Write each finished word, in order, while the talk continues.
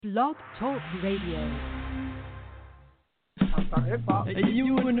Blog Talk Radio. Hey,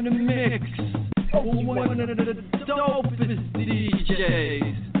 you in the mix. One of the dopest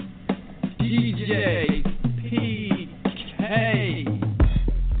DJs. DJ PK.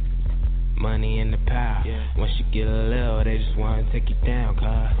 Money in the pile. Once you get a little, they just wanna take you down, cuz.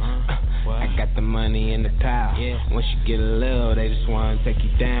 I got the money in the pile. Once you get a little, they just wanna take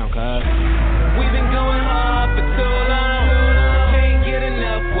you down, cuz. We've been going hard for too long. Can't get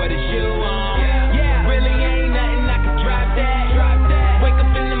enough, what is you on? Really ain't nothing, I can drop that. Wake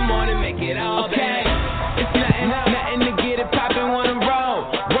up in the morning, make it all day. It's nothing to get it poppin', wanna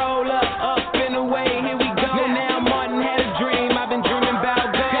roll up and away, here we go. Now Martin had a dream, I've been dreaming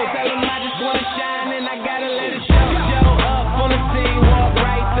about gold. Tell him I just wanna shine and I gotta let it show. Show up on the scene, walk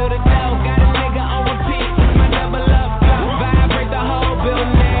right through the door. Got a nigga on repeat, it's my double up flow. Vibrate the whole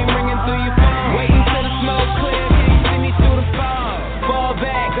building, name ringing through your phone. Waiting till the smoke clear, till you see me through the fog. Fall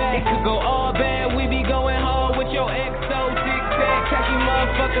back, it could go all bad. We be going hard with your XO tic-tac. Cocky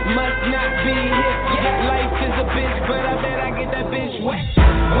motherfuckers must not be hip. Life is a bitch, but I bet I get that bitch wet.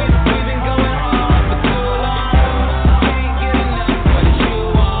 We've been going hard for too long. Can't get enough, what is you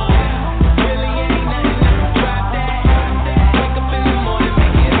on? Really ain't nothing, I can drop that. Wake up in the morning,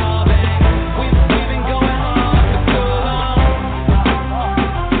 make it all back. We've been going hard for too long.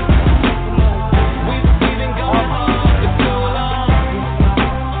 We've been going hard for too long.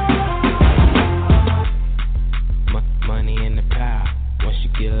 Money in the pile. Once you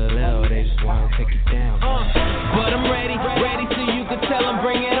get a little, they just wanna take you down. But I'm ready so you can tell them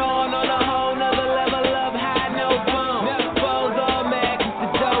bring it on a whole nother level of high, no phone. Foes all mad 'cause the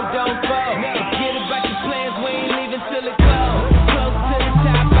dough don't fall. Forget about your plans, we ain't leaving till it close. Close to the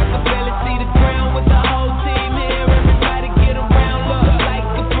top, I can barely see the ground with the whole team here. Everybody get around, look like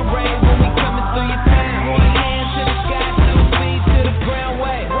a parade when we coming through your town. One hand to the sky, 2 feet to the ground,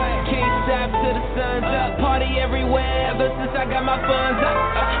 wait. Can't stop till the sun's up. Party everywhere ever since I got my funds up.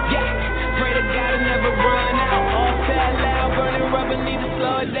 Pray to God I never run out. All that loud, burning rubber, need to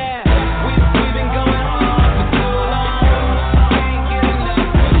slow it down. We've been going hard for too long. Can't get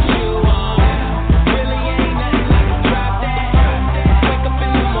enough, what is you on? Really ain't nothing, I can drop that. Wake up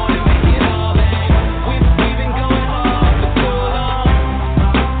in the morning, make it all back. We've been going hard for too long.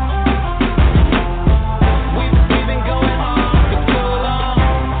 We've been going hard for too long.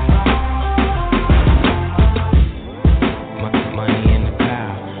 Money in the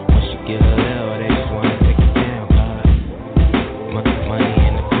pile. Once you get a little, they just wanna take you down, cuz. Money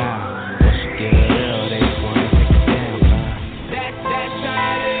in the pile. Once you get a little, they just wanna take you down, cuz. That's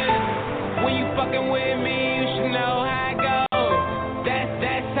how it is. When you fucking with me, you should know how it goes.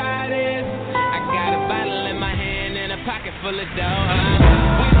 That's how it is. I got a bottle in my hand and a pocket full of dough.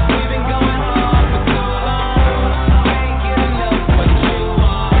 We've been going hard for too long. Can't get enough, what you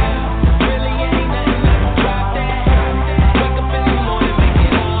want? Really ain't nothing, I can drop that. Wake up in the morning, make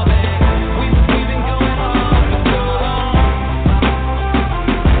it all back. We've been going hard for too long.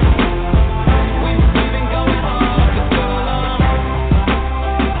 We've been going hard for too long.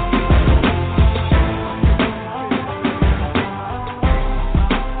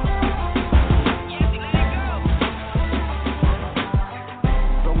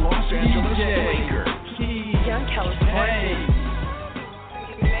 The Los Angeles DJ Lakers. Young California.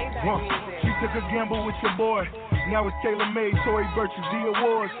 She took a gamble with your boy. Now it's tailor-made, Tory Burch's the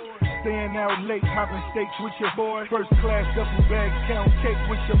awards. Staying out late, hopping steaks with your boy. First class duffel bag, count cake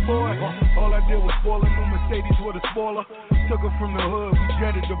with your boy. All I did was spoil a new Mercedes with a spoiler. Took her from the hood, we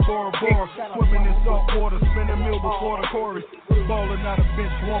jetted to Bora Bora. Swimming in salt water, spend a meal before the chorus. Balling out a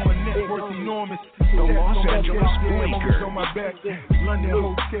bench warmer, net worth enormous. The Los Angeles Lakers. On my back, London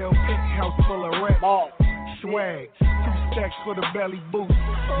hotel, pink house full of rats. Swag, 2 stacks for the belly boost.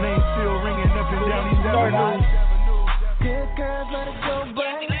 Name still ringing up and down these avenues. Good girls, let it go,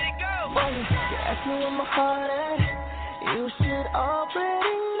 baby. You ask me where my heart at. You should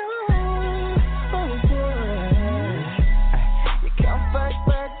already know. You count first,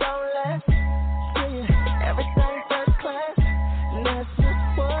 but don't last. Yeah, everything first class. And that's just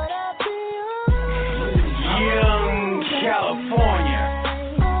what I be on. Young California.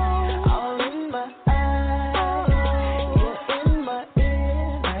 All in my eyes. You're in my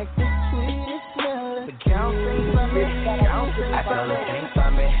ear like the sweetest melody. But count sing for me. I tell her sing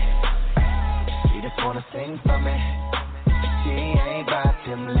for me. She just wanna sing for me. She ain't about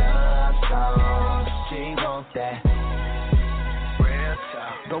them love songs. She wants that real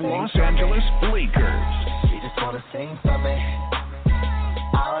talk. The Los Angeles Lakers. She just wanna sing for me.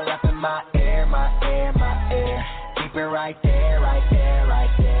 All up in my ear, my ear, my ear. Keep it right there, right there,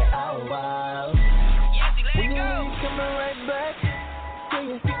 right there. Oh wow. When you leave, coming right back.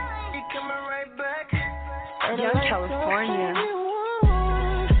 coming right back. Young California.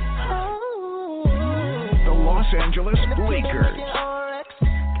 The Los Angeles Lakers.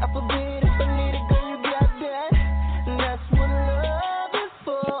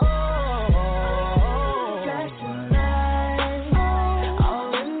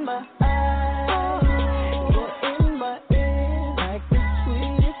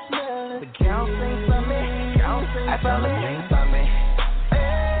 Fella sing for me.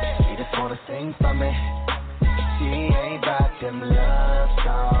 She just wanna sing for me. She ain't about them love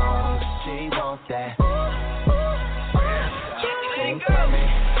songs. She want that. Sing for me.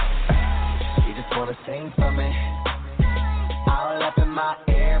 She just wanna sing for me. All up in my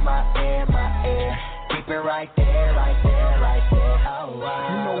ear, my ear, my ear. Keep it right there, right there, right there. Oh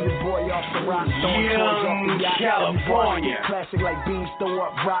wow. You know your boy off the rock, throwing toys off the yacht. California. Classic like beans, throw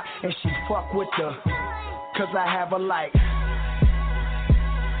up rock, and she fuck with the. Cause I have a like.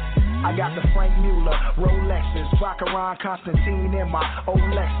 I got the Frank Mueller, Rolexes, Baccarat, Constantine in my old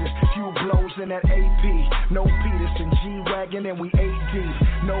Lexus. Few blows in that AP, no Peterson, G-Wagon, and we 8 deep.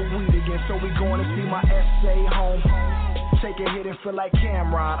 No weed again, so we going to see my essay home. Take a hit and feel like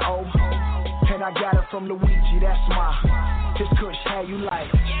Cameron, oh. And I got it from Luigi, that's my. His kush, how you like?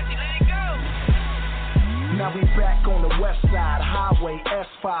 Now we back on the west side, highway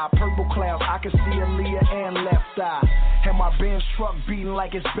S5, purple clouds, I can see Aaliyah and left eye. And my Benz truck beating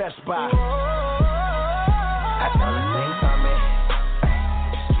like it's Best Buy. I tell her sing for me.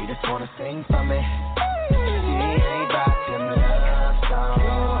 She just wanna sing for me. She ain't about them love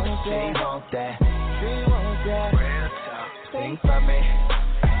songs. She want that. Real talk. Sing for me.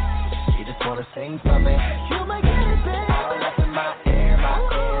 She just wanna sing for me. You might get it, baby. All up in my ear, my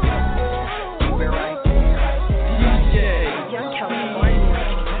ear, my ear. Keep it right there. Young California.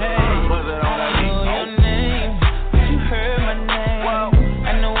 Hey, I know your name, but you heard my name. Whoa. I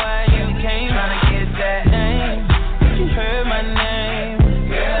know why you came, tryna get that name. But you heard my name.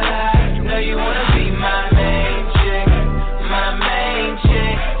 Girl, I know you wanna be my main chick. My main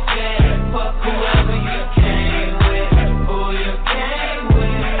chick. Yeah, fuck whoever you came with. Who you came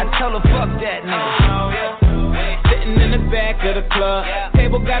with. I told her fuck that nigga. Sitting in the back of the club.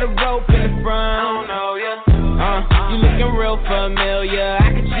 Table got a rope in the front. I don't know ya. You looking real familiar.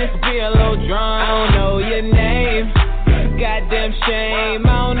 I could just be a little drunk. I don't know your name. It's a goddamn shame.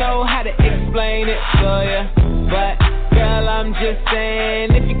 I don't know how to explain it for you, but girl, I'm just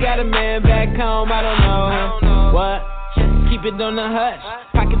saying, if you got a man back home, I don't know what. Just keep it on the hush.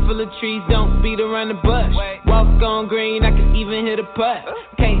 Pocket full of trees, don't beat around the bush. Walk on green, I can even hit a putt.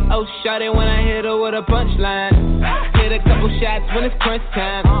 KO shot it when I hit her with a punchline. Hit a couple shots when it's crunch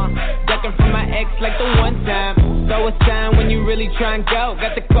time. Ducking from my ex like the one time. So it's time when you really try and go.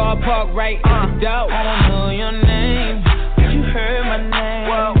 Got the car parked right in the door. I don't know your name, but you heard my name.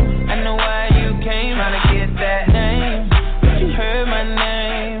 Whoa. I know why you came, tryna get that name. But you heard my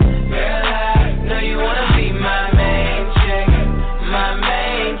name. Girl, I know you wanna be my main chick. My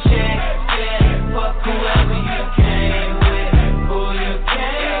main chick. Yeah, fuck whoever you came with. Who you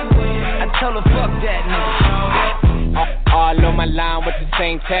came with. I told her fuck that nigga. All on my line with the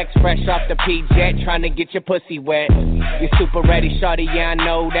same text, fresh off the P-Jet, trying to get your pussy wet. You super ready, shorty, yeah, I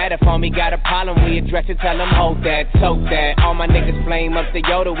know that. If homie got a problem, we address it, tell him hold that, tote that. All my niggas flame up the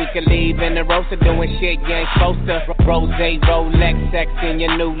Yoda, we can leave in the roaster doing shit you ain't supposed to. Rose, Rolex, sex in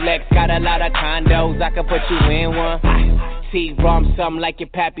your new Lex. Got a lot of condos, I can put you in one. T-Rom, something like your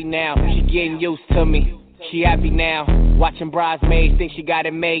pappy now. She getting used to me. She happy now, watching bridesmaids, think she got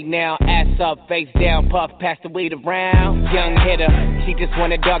it made now. Ass up, face down, puff, pass the weed around. Young hitter, she just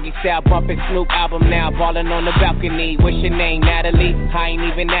want a doggy style, bumping Snoop album now. Ballin' on the balcony, what's your name, Natalie? I ain't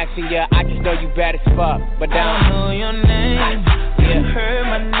even asking ya, I just know you bad as fuck. But I don't know your name, you heard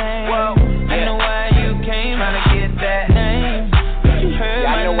my name. Whoa. I know why you came, tryna get that name. But you heard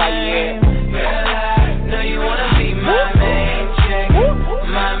my name. I know why you here. Girl, I know you wanna be my main chick.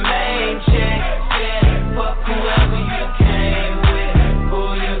 My main chick. Fuck whoever you came with, who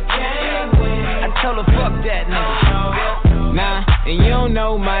you came with. I told her fuck that nigga. Nah, and you don't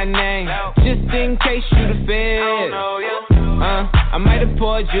know my name, just in case you the fed. I might have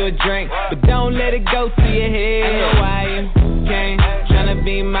poured you a drink, but don't let it go to your head. I know why you came, tryna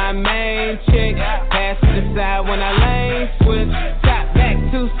be my main chick. Pass to the side when I lane switch. Top back,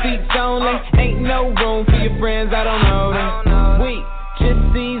 2 seats only. Ain't no room for your friends, I don't know them. Weak.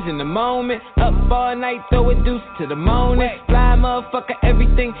 Just seize in the moment. Up all night, throw a deuce to the morning. Fly motherfucker,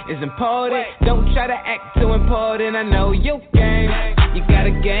 everything is important. Don't try to act too important. I know you game. You got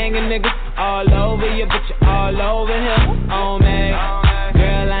a gang of niggas all over you, but you're all over here. Oh man,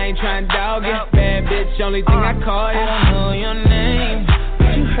 girl, I ain't trying to dog you. Bad bitch, only thing I call you. I don't know your name,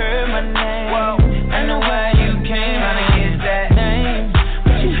 but you heard my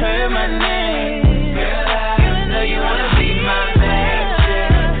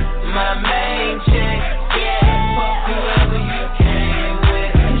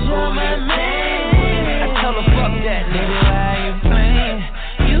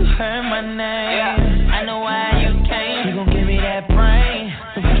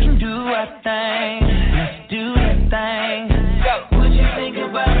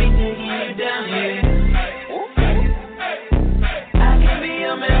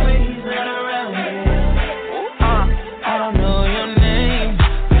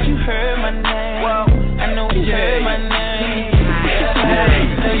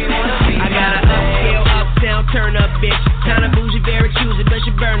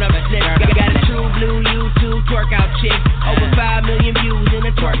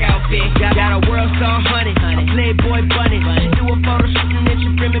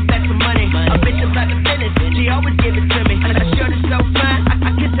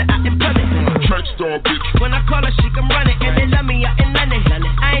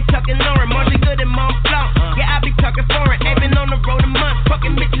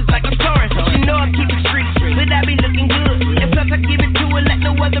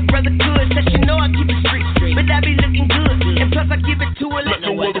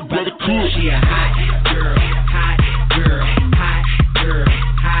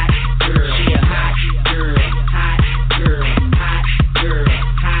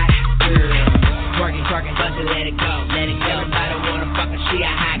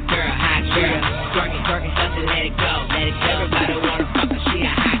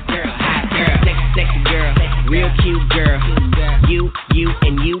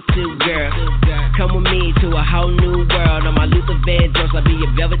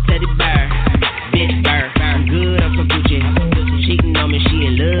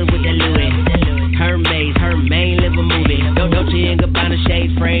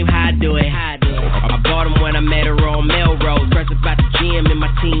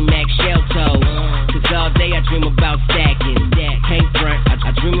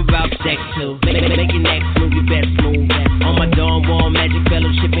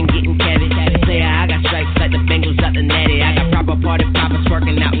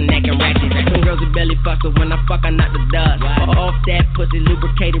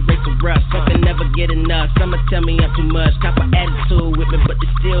lubricated, race of rust. Something never get enough. Some tell me I'm too much. Cop an attitude with me, but they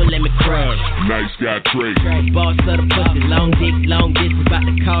still let me crush. Nice guy Trey. Boss of the pussy, long dick, long distance, about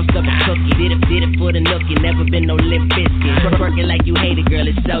the cost of a cookie. Did it for the nookie, never been no limp biscuit. Working like you hate it, girl,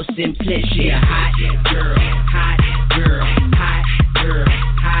 it's so simplistic. She a hot girl, hot girl, hot girl,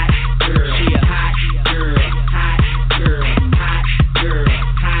 hot girl. She a hot girl, hot girl, hot girl,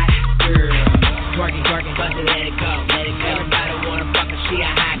 hot girl. Twerking, twerking, bust it, let it go, let it go. Everybody wanna fuck her, she a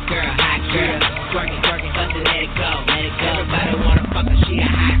hot girl, hot girl. Twerking, twerking, bust it, let it go, let it go. Everybody wanna fuck her, she a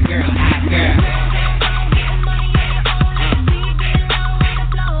hot girl, hot girl.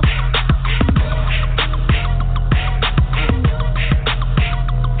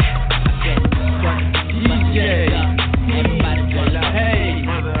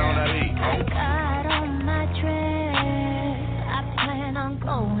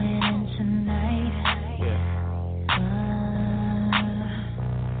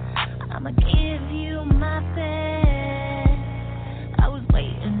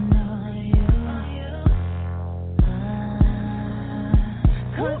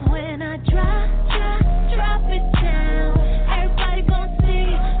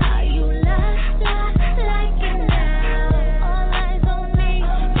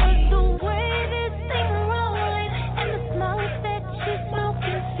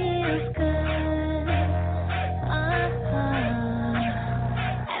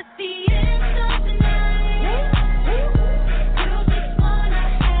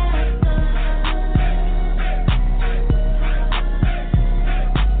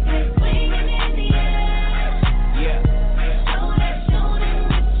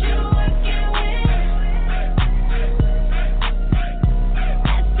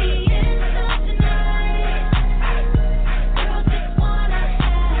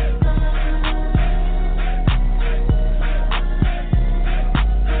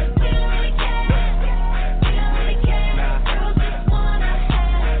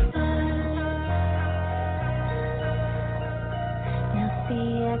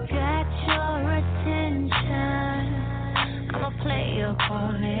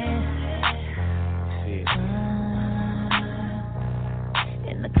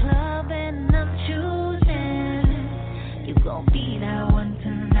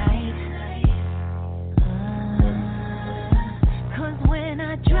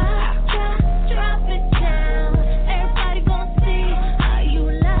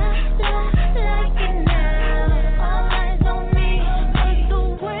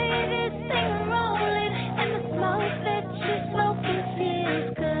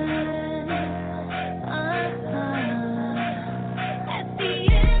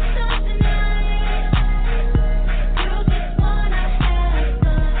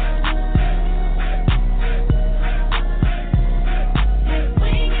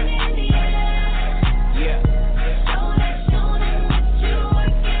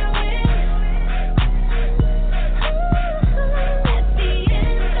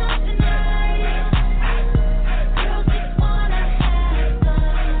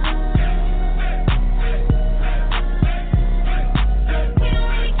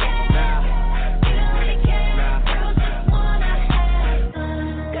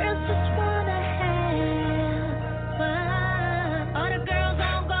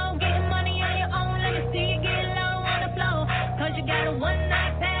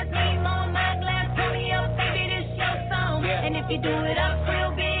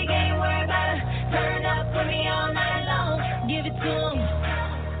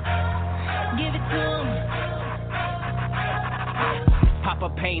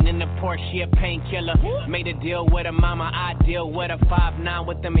 Pain in the Porsche, a painkiller. Made a deal with her mama, I deal with her. 5'9"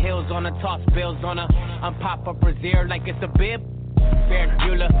 with them heels on her, toss bills on her. I'm pop up Brazier like it's a bib. Fair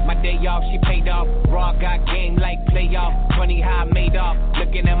Bueller, my day off, she paid off. Raw got game like playoff. 20 high made off.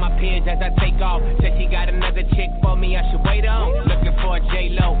 Looking at my peers as I take off. Said she got another chick for me, I should wait on. Looking for a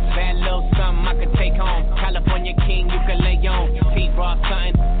J-Lo, bad little something I could take home. California king, you can lay on. T-Raw,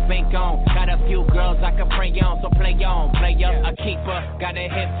 something, bank on. Got a few girls I can pray on, so play on, play up. A keeper, got a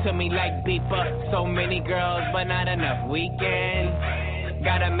hip to me like beeper. So many girls, but not enough weekend.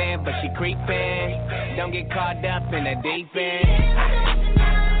 Got a man, but she creepin'. Don't get caught up in the deep end.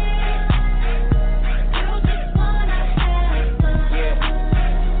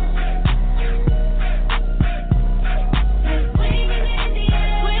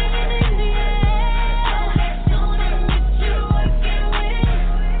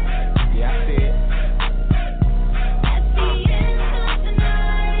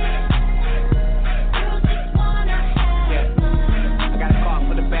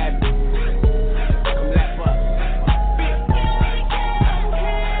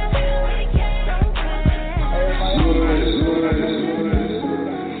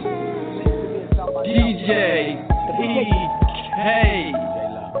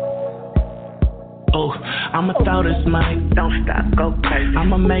 throw this money. Don't stop, go crazy.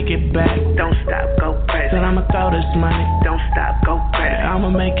 I'ma make it back. Don't stop, go crazy. Said I'ma throw this money. Don't stop, go crazy. I'ma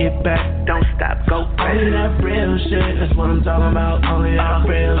make it back. Don't stop, go crazy. Only that real shit. That's what I'm talking about. Only that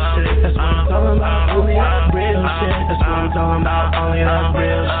real shit. That's what I'm talking about. Only that real shit. That's what I'm talking about. Only that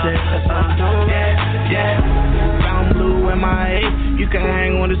real shit. That's what I'm talking about. Yeah. Found blue in my A. You can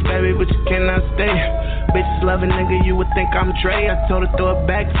hang with us, baby, but you cannot stay. Bitches love a nigga, you would think I'm Dre. I told her throw it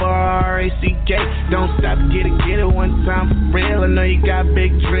back for RACK. Don't stop, get it one time for real. I know you got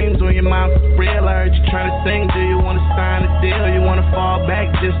big dreams on your mind for real. I heard you trying to sing, do you wanna sign a deal? You wanna fall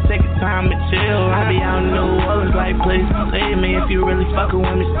back, just take your time and chill. I be out in New Orleans like, please leave me. If you really fucking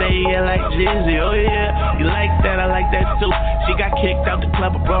with me, stay here like Jeezy. Oh yeah, you like that, I like that too. She got kicked out the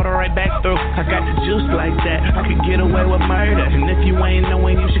club, I brought her right back through. I got the juice like that, I could get away with murder. And if you ain't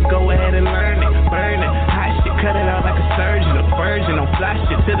knowing, you should go ahead and learn it, burn it. Hot shit, cut it out like a surgeon, a virgin. Don't fly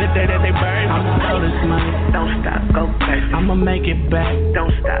shit till the day that they burn me. I'ma throw this money, don't stop, go crazy. I'ma make it back,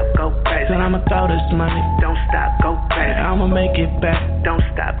 don't stop, go crazy. Said I'ma throw this money, don't stop, go crazy. I'ma make it back, don't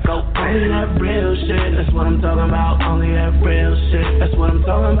stop, go crazy. Only that real shit, that's what I'm talking about. Only that real shit, that's what I'm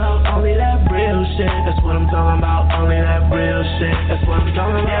talking about. Only that real shit, that's what I'm talking about. Only that real shit, that's what I'm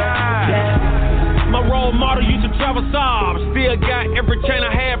talking about. Yeah. My role model used to travel Saab. Still got every chain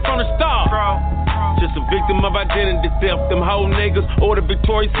I had from the start. Just a victim of identity theft. Them whole niggas or the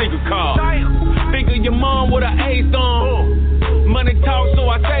Victoria's Secret car. Figure your mom with an ace on. Money talk, so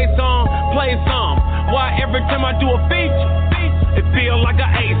I say some, play some. Why every time I do a feature, it feel like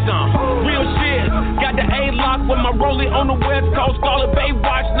I ate some. Real shit. Got the A-lock with my rollie on the West Coast. Call it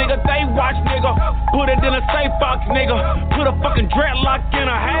Baywatch, nigga. They watch, nigga. Put it in a safe box, nigga. Put a fucking dreadlock in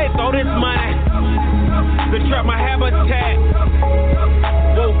her head. Throw this money. The trap my habitat.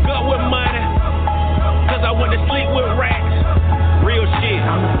 Woke up with money. Cause I went to sleep with rats. Real shit.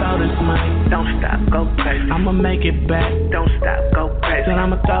 I'ma throw this money, don't stop, go crazy. I'ma make it back, don't stop, go crazy. Said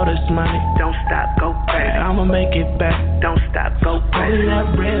I'ma throw this money, don't stop, go crazy. I'ma make it back, don't stop, go crazy. Only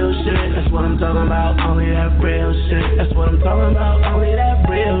that real shit, that's what I'm talking about. Only that real shit, that's what I'm talking about. Only that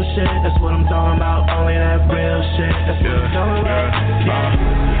real shit, that's what I'm talking about. Only that real shit, that's what I'm talking about.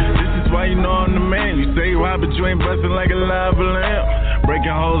 This is why you know I'm the man. You say you hot, but you ain't bustin' like a live lamp.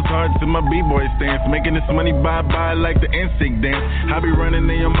 Breaking hoes hard to my b-boy stance. Making this money bye-bye like the NSYNC dance. I be running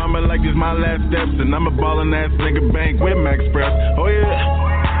in your mama like it's my last steps. And I'm a ballin' ass nigga bank with Mack Express. Oh yeah.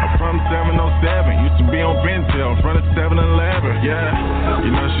 I'm from 707. Used to be on Pentel in front of 7-Eleven. Yeah.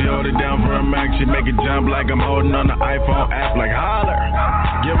 You know she hold it down for a Mac. She make it jump like I'm holding on the iPhone app like holler.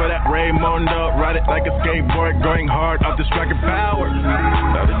 Give her that Raymondo. Ride it like a skateboard. Going hard off the striker power.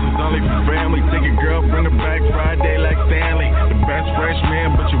 Now this is only for family. Take your girl, bring her back Friday like Stanley. The best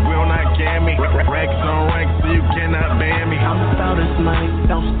freshman, but you will not can me. Racks on ranks, so you cannot ban me. I'ma throw this money,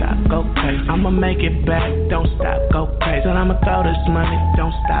 don't stop, go crazy. I'ma make it back, don't stop, go crazy. Said I'ma throw this money,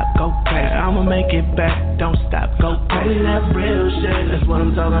 don't stop, go crazy. I'ma make it back, don't stop, go crazy. Only that real shit, that's what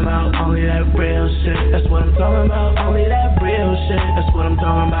I'm talking about. Only that real shit, that's what I'm talking about. Only that real shit, that's what I'm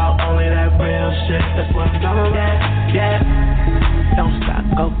talking about. Only that real shit, that's what I'm talking about. Yeah, don't stop,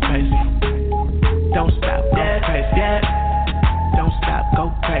 go crazy. Don't stop, go crazy. Yeah, don't stop,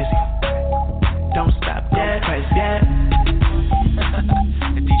 go crazy. Don't stop, go crazy. Yeah.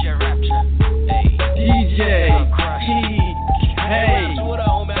 The DJ Rapture. Hey. DJ. Hey. What up,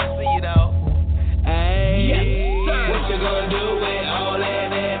 homie? I see you though. Hey. Yes, sir. What you gonna do with all that?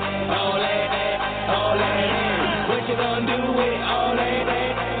 What you gonna do with all that?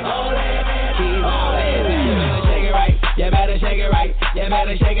 Keep all that. Shake it right. You better shake it right. You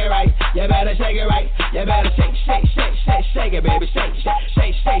better shake it right. You better shake it right. You better shake it, baby.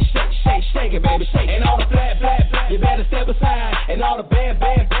 Shake it, baby. Shake. And all the flat, you better step aside. And all the bad,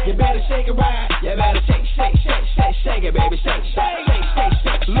 you better shake it right. You better shake it, baby. Shake it, baby. Shake.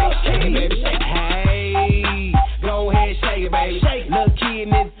 Hey, go ahead, shake it, baby. Little kid,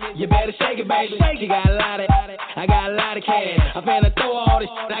 you better shake it, baby. She got a lot of, I got a lot of cash. I'm finna throw all this,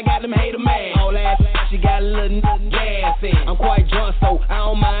 I got them hater mad. All that, she got a little gas in. I'm quite drunk, so I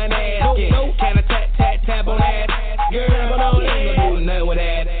don't mind asking. Can I tap on that? Girl, but I ain't gonna do nothing with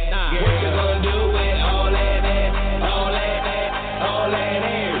that. What you gonna do with all that?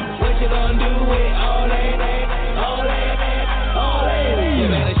 What you gonna do with all that? You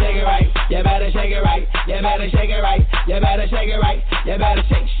better shake it right. You better shake it right. You better shake it right. You better shake it right. You better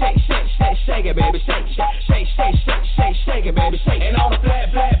shake it, baby. Shake it, baby. Shake. And all the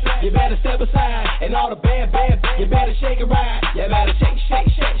flat, you better step aside. And all the bad, you better shake it right. You better shake it,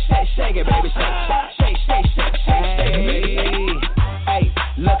 baby. Shake it, baby. Hey,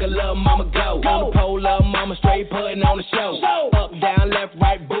 look at little mama go. On the pole, little mama straight putting on the show. Up, down, left,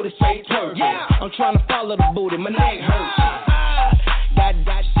 right, booty straight twerk. I'm tryna follow the booty, my neck hurts. Got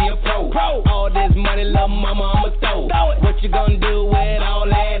she a pro. All this money, little mama, I'ma throw. What you gonna do with all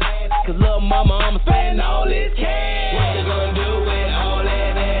that? Cause little mama, I'ma spend all this cash. What you gonna do with all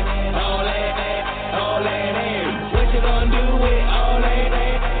that? All that? What you gonna do with all that?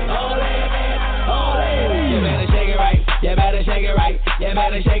 All that? You better shake it right. You better shake it right. You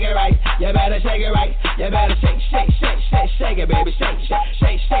better shake it right. You better shake it right. You better shake it, baby.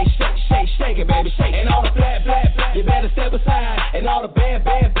 Shake it, baby. Shake. And all the flat, you better step aside. And all the bad,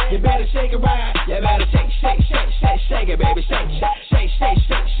 you better shake it right. You better shake it, baby. Shake it, baby.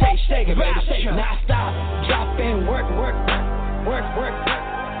 Shake. Now stop, drop and work that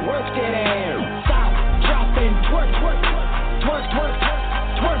ass. Stop, drop and twerk that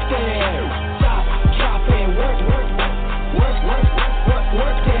ass. Stop, drop and work that ass.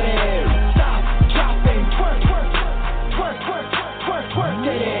 Stop, drop and twerk that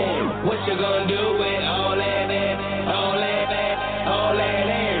ass. What you gonna do with all that?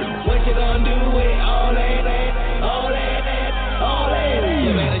 What you gonna do with all that?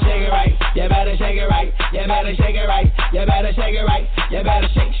 You better shake it right. You better shake it right. You better shake it right. You better shake it right. You better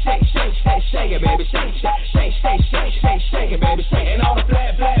shake it, baby. Shake it, baby. Shake. And all the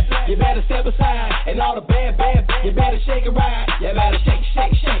flat, you better step aside. And all the bad, you better shake it right. You better shake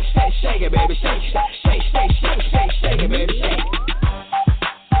it, baby. Shake it, baby. Shake.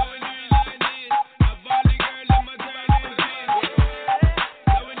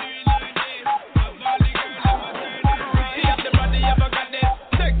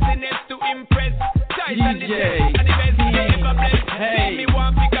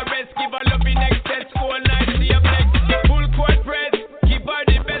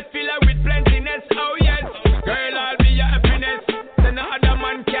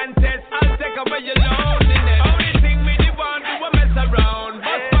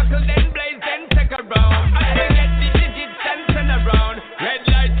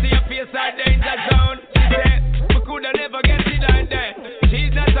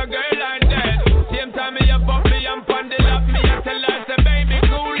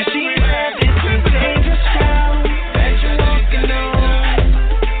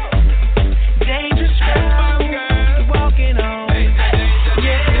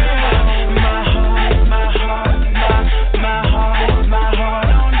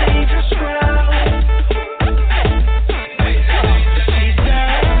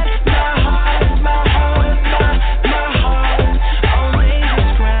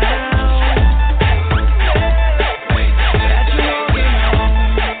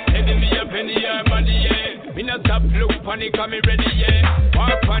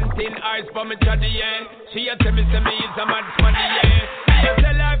 She said this is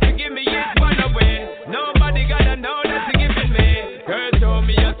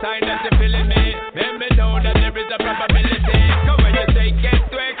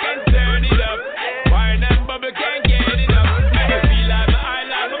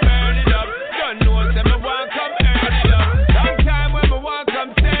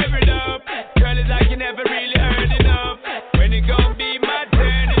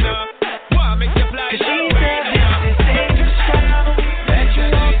dangerous ground.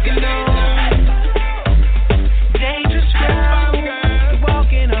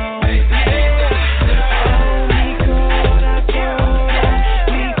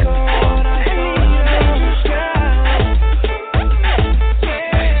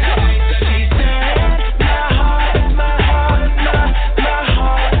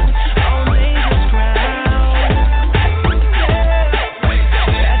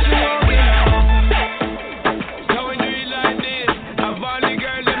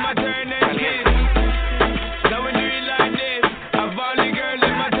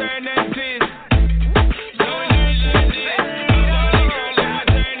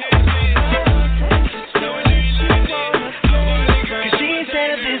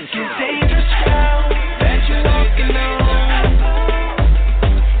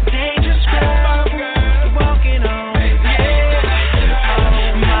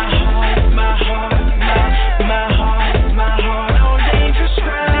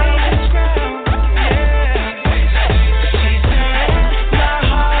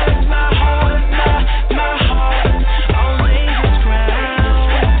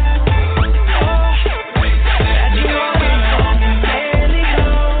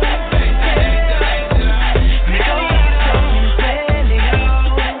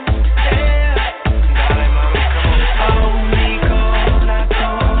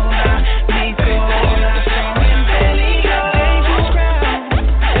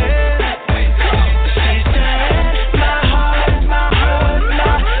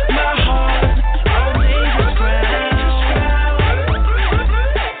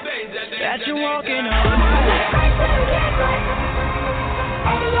 walking on.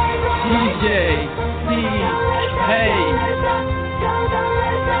 DJ, hey.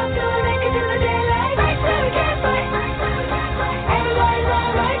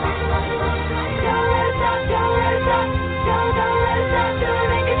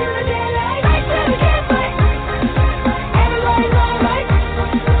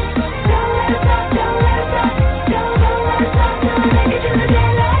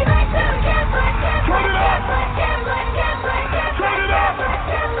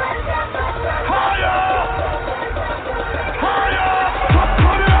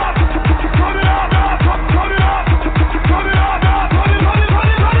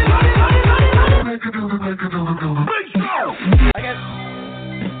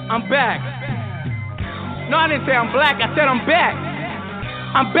 I'm back. No, I didn't say I'm black. I said I'm back.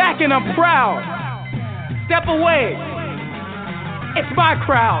 I'm back and I'm proud. Step away. It's my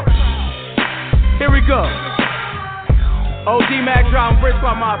crowd. Here we go. OG Mack Drama,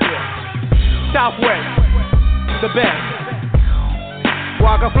 Brisbane Mafia. Southwest. The best.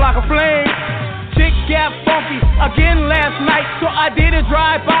 Waka Flocka Flame. Chick got funky again last night, so I did a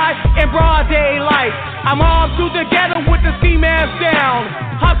drive-by in broad daylight. I'm all two together with the ski mask down.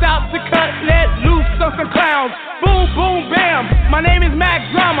 Hopped out to cut, let loose on some clowns. Boom, boom, bam. My name is Mack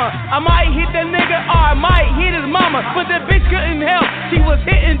Drama. I might hit the nigga or I might hit his mama, but the bitch couldn't help. She was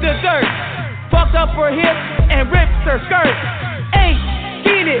hitting the dirt. Fucked up her hip and ripped her skirt. Ain't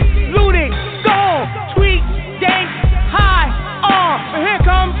seen it, looted, gone, tweet, dank, high on. But here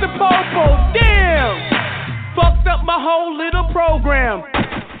comes the popo. Damn. Fucked up my whole little program.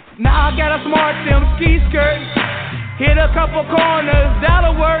 Now I got a smart them ski skirt. Hit a couple corners,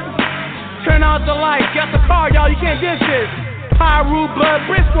 that'll work. Turn out the lights, got the car, y'all, you can't diss this. Pyro Blood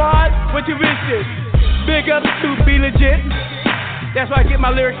Brick Squad, what you vicious? Big up to Be Legit. That's where I get my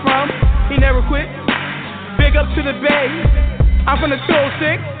lyrics from. He never quit. Big up to the Bay. I'm from the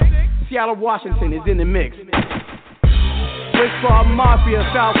 206. Seattle, Washington is in the mix. Brick Squad Mafia,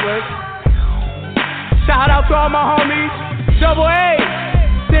 Southwest. Shout out to all my homies. Double A,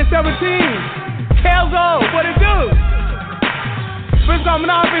 1017. Kelzo, what it do? Brick Squad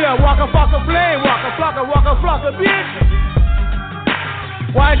Mafia, Waka Flocka Flame, Waka Flocka, bitch.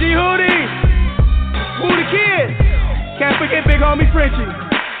 YG Hootie, Who the Kid. Can't forget big homie Frenchie.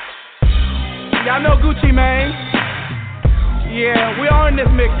 Y'all know Gucci, man. Yeah, we are in this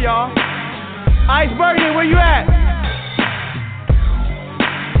mix, y'all. Iceberg, where you at?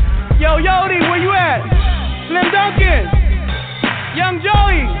 Yo, Yodi, where you at? Slim Duncan, Young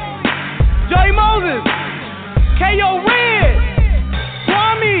Joey, Joey Moses, K.O. Red,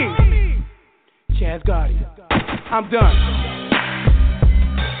 Kwame, Chaz Gotti. I'm done.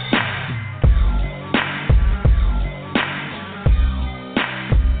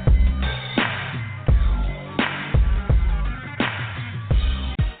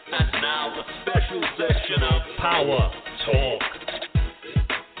 And now a special section of Power Talk.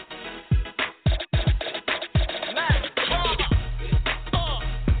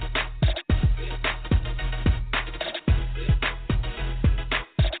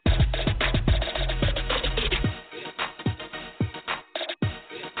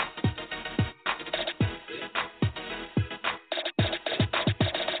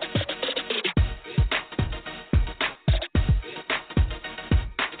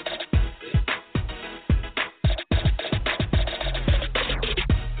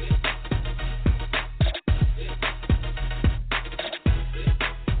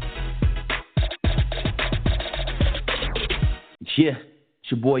 Yeah,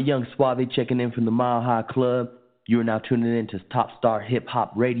 it's your boy Young Suave checking in from the Mile High Club. You are now tuning in to Top Star Hip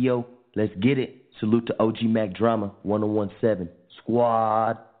Hop Radio. Let's get it. Salute to OG Mack Drama, 1017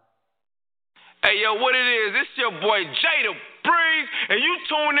 Squad. Hey, yo, what it is? It's your boy Jada Breeze, and you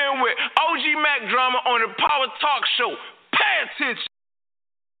tune in with OG Mack Drama on the Power Talk Show. Pay attention.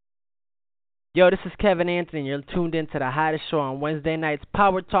 Yo, this is Kevin Anthony. You're tuned in to the hottest show on Wednesday nights,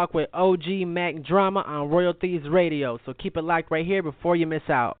 Power Talk with OG Mack Drama on Royal Thieves Radio. So keep it locked right here before you miss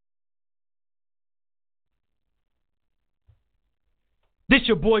out. This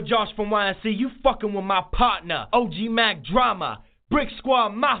your boy Josh from YNC. You fucking with my partner, OG Mack Drama, Brick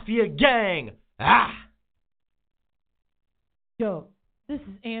Squad Mafia Gang. Ah! Yo, this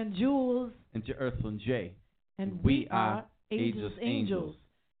is Ann Jules. And to Earthland J. And we are Ageless Angels.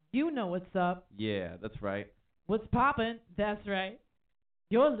 You know what's up. Yeah, that's right. What's poppin'? That's right.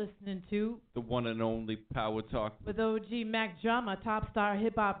 You're listening to the one and only Power Talk with OG Mack Drama, Top Star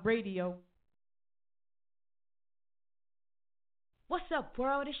Hip Hop Radio. What's up,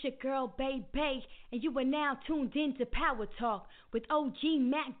 world? It's your girl, Baby, and you are now tuned in to Power Talk with OG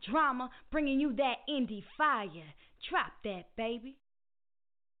Mack Drama, bringing you that indie fire. Drop that, baby.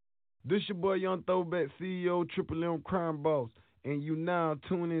 This your boy, Young Throwback CEO, Triple M Crime Boss, and you now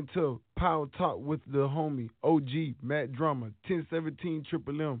tune into Power Talk with the homie, OG Mack Drama, 1017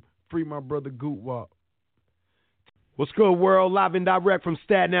 Triple M. Free my brother Goot Wop. What's good, world? Live and direct from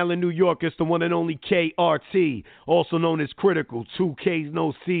Staten Island, New York. It's the one and only KRT, also known as Critical, 2 Ks,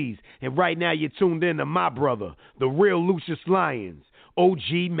 no Cs. And right now you're tuned in to my brother, the real Lucius Lyons,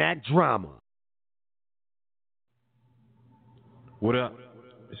 OG Mack Drama. What up?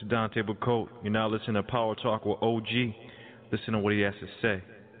 It's Dante Bacote. You're now listening to Power Talk with OG. Listen to what he has to say.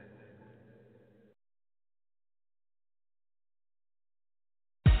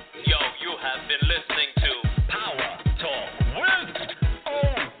 Yo, you have been listening to Power Talk with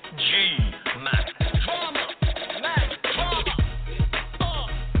OG Mack Drama.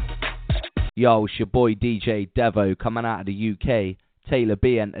 Yo, it's your boy DJ Devo coming out of the UK. Taylor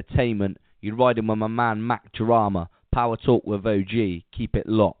B Entertainment. You're riding with my man Mack Drama. Power Talk with OG. Keep it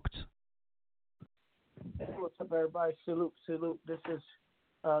locked. Hey, what's up, everybody? Salute. This is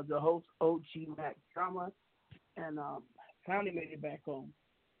the host, OG Mack Drama, and finally made it back home.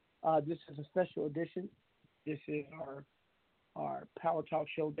 This is a special edition. This is our Power Talk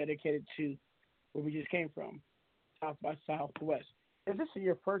show dedicated to where we just came from, South by Southwest. If this is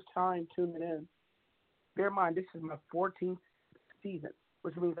your first time tuning in, bear in mind this is my 14th season,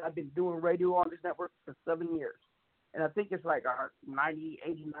 which means I've been doing radio on this network for 7 years. And I think it's like our 90,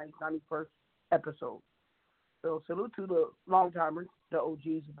 89, 91st episode. So salute to the long-timers, the OGs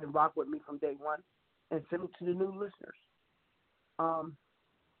who've been rocking with me from day one, and salute to the new listeners.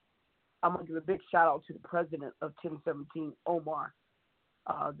 I'm going to give a big shout-out to the president of 1017, Omar.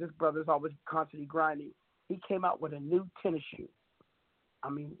 This brother's always constantly grinding. He came out with a new tennis shoe. I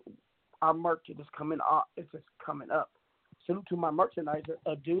mean, our merch is coming up. It's just coming up. Salute to my merchandiser,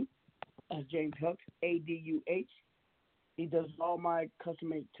 Adu, as James Hook, ADUH. He does all my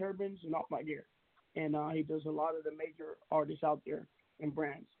custom-made turbans and all my gear. And he does a lot of the major artists out there and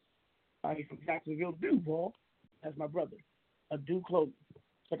brands. He's from Jacksonville, Duval. That's my brother. Adu Clothing.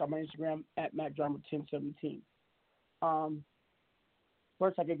 Check out my Instagram at MackDrama1017.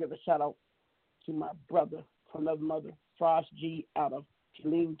 First, I can give a shout-out to my brother from another mother, Frost G, out of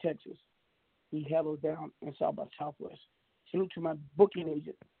Killeen, Texas. He handles down in South by Southwest. Salute to my booking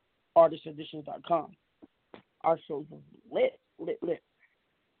agent, artisteditions.com. Our shows are lit.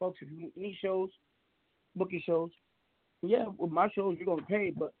 Folks, if you need shows, booking shows, yeah, with my shows, you're going to pay,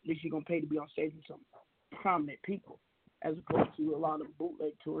 but at least you're going to pay to be on stage with some prominent people, as opposed to a lot of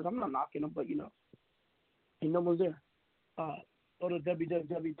bootleg tours. I'm not knocking them, but, you know, ain't no one's there. Go to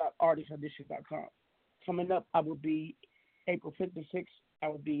www.artisteditions.com. Coming up, I will be April 5th and 6th. I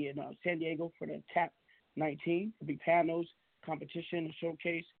will be in San Diego for the TAP 19. There'll be panels, competition, a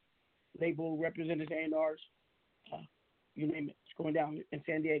showcase, label representatives, A&Rs. You name it. It's going down in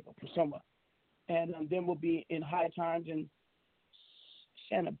San Diego for summer. And then we'll be in High Times in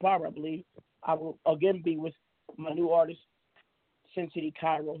Santa Barbara, I believe. I will again be with my new artist, Sin City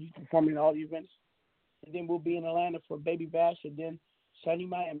Cairo. He's performing at all the events. And then we'll be in Atlanta for Baby Bash, and then sunny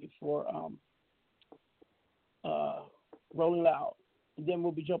Miami for Rolling Loud. And then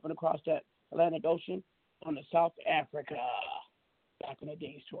we'll be jumping across that Atlantic Ocean on the South Africa back in the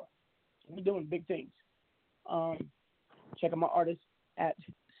days tour. So we're doing big things. Check out my artists at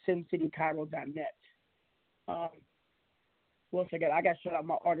sincitycairo.net. What else I got? I got to shout out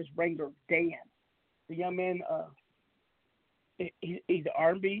my artist Ranger Dan. The young man, he's the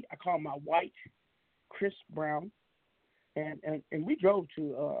R&B. I call him my white Chris Brown. And we drove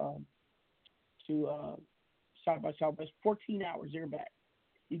to South by Southwest 14 hours there and back.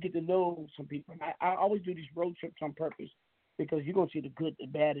 You get to know some people. I always do these road trips on purpose because you're going to see the good, the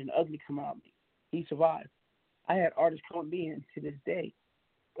bad, and the ugly come out of me. He survived. I had artists calling me in to this day,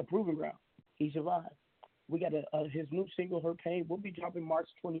 The Proving Ground. He survived. We got his new single, Her Pain, will be dropping March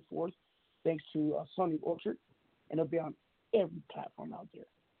 24th, thanks to Sony Orchard, and it'll be on every platform out there,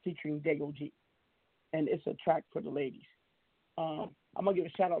 featuring Dago G. And it's a track for the ladies. I'm going to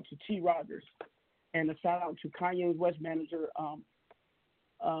give a shout-out to T. Rogers and a shout-out to Kanye's West manager,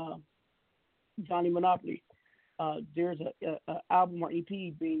 Johnny Monopoly. There's a album or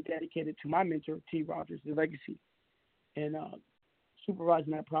EP being dedicated to my mentor, T. Rogers, The Legacy. And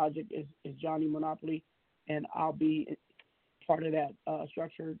supervising that project is Johnny Monopoly, and I'll be part of that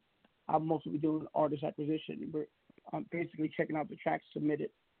structure. I'll mostly be doing artist acquisition. I'm basically checking out the tracks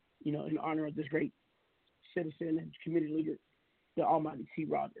submitted, in honor of this great citizen and community leader, the almighty T.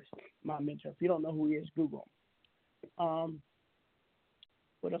 Rogers, my mentor. If you don't know who he is, Google him.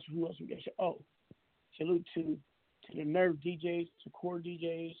 What else? Who else we got? Oh, salute to the Nerve DJs, to Core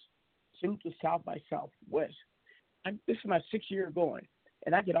DJs. Salute to South by Southwest. This is my 6th year going,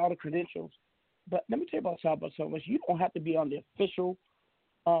 and I get all the credentials. But let me tell you about South by Southwest. You don't have to be on the official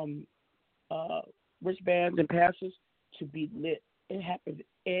wristbands and passes to be lit. It happens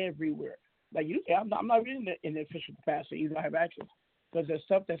everywhere. Like I'm not really in the official capacity, even though I have access, because the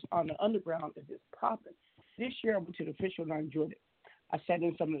stuff that's on the underground is just popping. This year I went to the official and I enjoyed it. I sat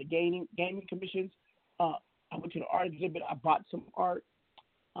in some of the gaming commissions. I went to the art exhibit. I bought some art.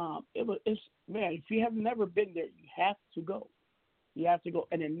 Man, if you have never been there, you have to go. You have to go.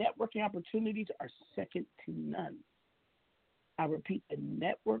 And the networking opportunities are second to none. I repeat, the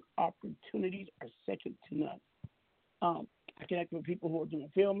network opportunities are second to none. I connect with people who are doing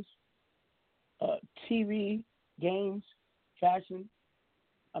films, TV, games, fashion,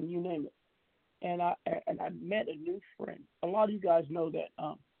 you name it. And I met a new friend. A lot of you guys know that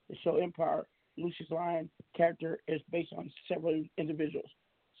the show Empire, Lucius Lyon character is based on several individuals.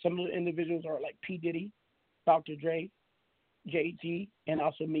 Some of the individuals are like P. Diddy, Dr. Dre, JT, and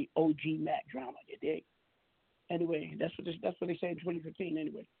also me, OG Mack Drama. You dig? Anyway, that's what they say in 2015.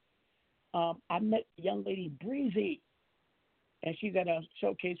 Anyway, I met a young lady, Breezy, and she's at a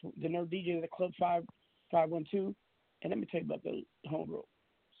showcase, the Nerve DJ at the Club 512. And let me tell you about the homegirl.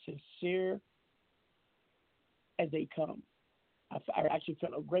 Sincere as they come. I actually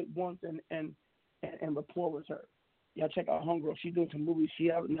felt a great warmth and rapport with her. Y'all check out homegirl. She's doing some movies. She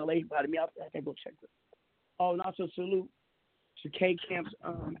out in LA. Invited me out there. I can go check her. Oh, and also salute to K Camp's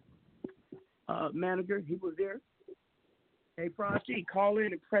manager. He was there. Hey, Frosty, call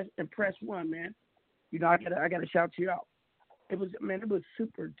in and press 1, man. You know, I gotta shout you out. It was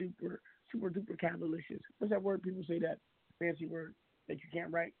super duper cavalicious. What's that word people say, that fancy word that you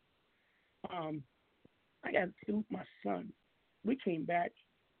can't write? I got to salute my son. We came back.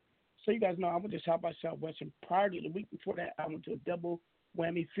 So you guys know I went to South by Southwest, and prior to the week before that, I went to a double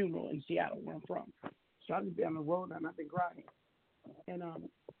whammy funeral in Seattle, where I'm from. So I've just been on the road and I've been grinding. And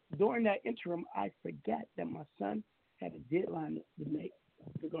during that interim, I forgot that my son had a deadline to make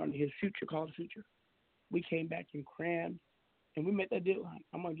regarding his future, college future. We came back and crammed, and we met that deadline.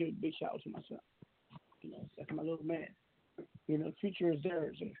 I'm going to give a big shout out to my son. You know, that's my little man. You know, the future is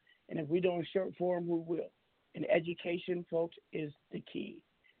theirs. And if we don't show it for them, we will. And education, folks, is the key.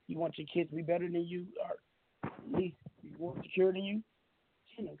 You want your kids to be better than you, or at least more secure than you,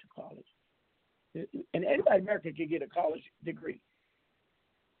 send them to college. And anybody in America can get a college degree.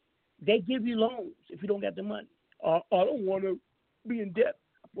 They give you loans if you don't got the money. I don't want to be in debt.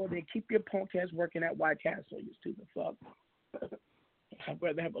 Well, then keep your punk ass working at White Castle, you stupid fuck. I'd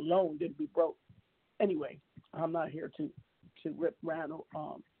rather have a loan than be broke. Anyway, I'm not here to rip Randall.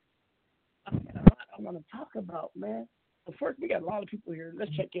 I got a lot I want to talk about, man. But first, we got a lot of people here.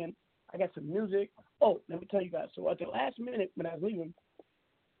 Let's check in. I got some music. Oh, let me tell you guys. So at the last minute when I was leaving,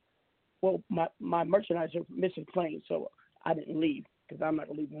 well, my merchandiser missed his plane, so I didn't leave because I'm not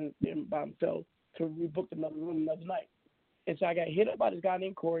going to leave him by himself. So we booked another room another night. And so I got hit up by this guy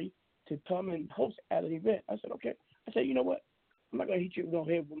named Corey to come and host at an event. I said, okay. I said, you know what? I'm not going to hit you on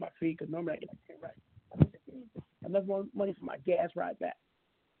the head with my fee because normally I get like 10 right. Enough more money for my gas ride back.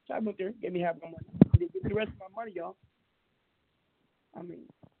 So I went there, gave me half my money. They give me the rest of my money, y'all. I mean,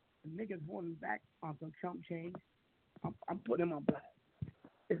 the niggas wanting back on some chump change. I'm putting him on blast.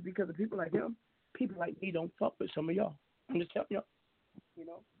 It's because of people like him. People like me don't fuck with some of y'all. I'm just telling y'all. You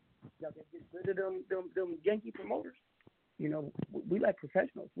know, y'all can get rid of them Yankee promoters. You know, we like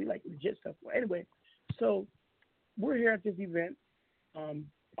professionals. We like legit stuff. Well, anyway, so we're here at this event,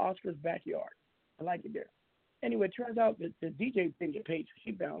 Oscar's backyard. I like it there. Anyway, it turns out that the DJ didn't get paid, so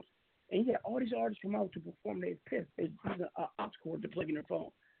she bounced. And he had all these artists come out to perform. They're pissed. It's using an aux cord to plug in their phone.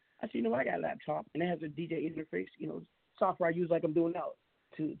 I said, you know what? I got a laptop, and it has a DJ interface, you know, software I use like I'm doing now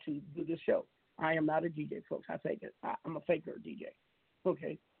to do this show. I am not a DJ, folks. I take it. I'm a faker DJ.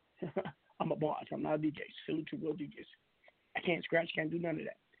 Okay? I'm a boss. I'm not a DJ. Salute to real DJs. I can't scratch, can't do none of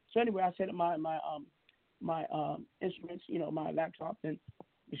that. So anyway, I set up my instruments, you know, my laptop, and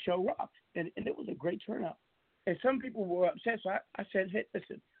the show rocked. And it was a great turnout. And some people were upset, so I said, hey,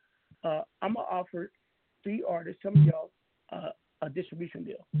 listen, I'm going to offer 3 artists, some of y'all, a distribution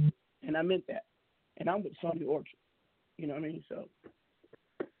deal. And I meant that. And I'm with Sonny Orchard. You know what I mean? So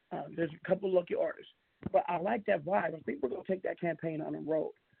there's a couple lucky artists. But I like that vibe. I think we're going to take that campaign on the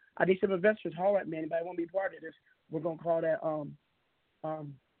road. I need some investors. Holler at me. Anybody want to be part of this? We're going to call that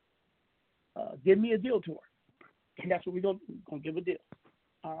Give Me a Deal Tour. And that's what we're going to do. We're going to give a deal.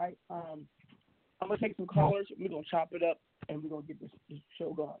 All right? I'm going to take some callers. We're going to chop it up, and we're going to get this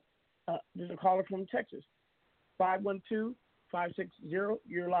show going. There's a caller from Texas, 560.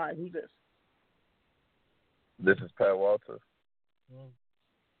 You're live. Who's this? This is Pat Walter.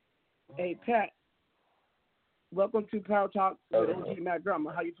 Hey, Pat. Welcome to Power Talk with OG Matt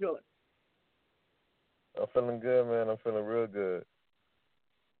Drama. How you feeling? I'm feeling good, man. I'm feeling real good.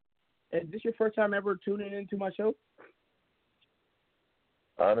 Is this your first time ever tuning into my show?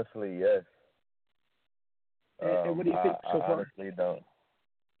 Honestly, yes. And what do you think so I far? honestly don't.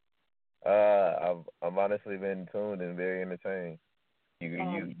 I've honestly been tuned and very entertained.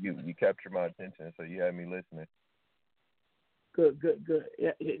 You captured my attention, so you had me listening. Good.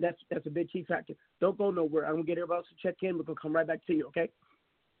 Yeah, that's a big key factor. Don't go nowhere. I'm gonna get everybody else to check in. We're gonna come right back to you. Okay?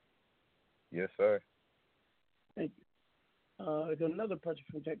 Yes, sir. Thank you. There's another person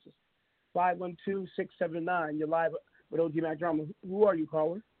from Texas. 512-679. You're live with OG Mac Drama. Who are you,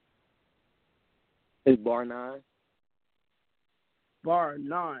 caller? It's Bar 9. Bar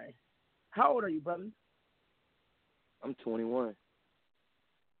 9. How old are you, brother? I'm 21.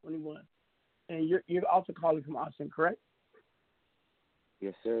 21. And you're also calling from Austin, correct?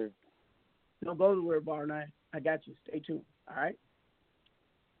 Yes, sir. Don't go nowhere, Bar 9. I got you. Stay tuned. All right?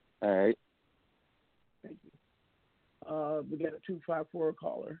 All right. Thank you. We got a 254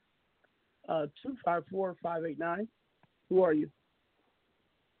 caller. 254-589. Who are you?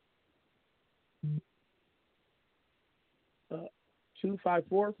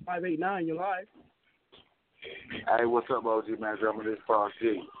 254-589. You're live. Hey, what's up, OG Man? Drummer, this is Frost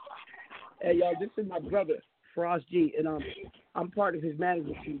G. Hey, y'all, this is my brother, Frost G, and I'm part of his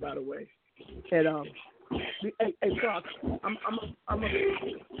management team, by the way. And hey, Frost, I'm a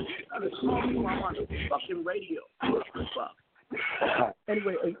call me while I'm on the fucking radio. Fuck.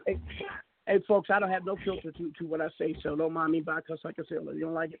 Anyway, hey, folks, I don't have no filter to what I say, so don't mind me by cuss like a sailor. You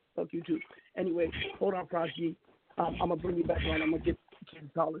don't like it? Fuck you too. Anyway, hold on, Frost G. I'm gonna bring you back on. I'm gonna get to the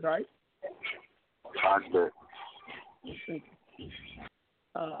callers, all right? Thank you.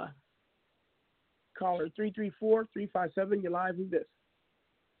 Caller 334-357. You're live. Who's this?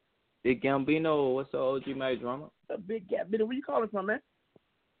 Big Gambino. What's up, OG Mac Drama? Big Gambino. Where you calling from, man?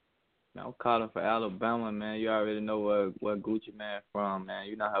 Man, I'm calling for Alabama, man. You already know where Gucci Man from, man.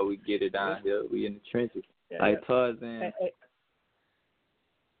 You know how we get it down here. We in the trenches. Like Tarzan. Hey.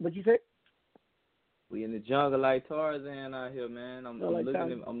 What'd you say? We in the jungle like Tarzan out here, man. I'm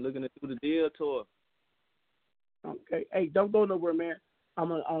looking to do the deal tour. Okay. Hey, don't go nowhere, man.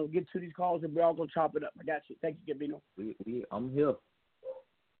 I'll get to these calls and we're all gonna chop it up. I got you. Thank you, Gambino. I'm here.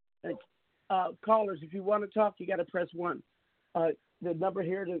 Thank you. Callers, if you want to talk, you got to press 1. The number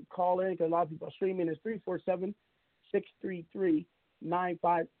here to call in, because a lot of people are streaming, is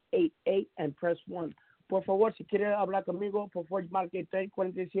 347-633-9588 and press 1. Por favor, si quiere hablar conmigo, por favor, marque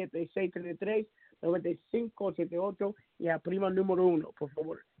 347-633-9578 y aprima el número 1, por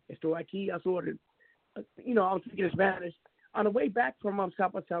favor. Estoy aquí a su orden. I'm speaking Spanish. On the way back from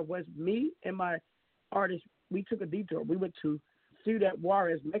South by Southwest, me and my artist, we took a detour. We went to Ciudad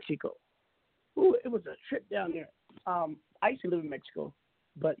Juarez, Mexico. Ooh, it was a trip down there. I used to live in Mexico,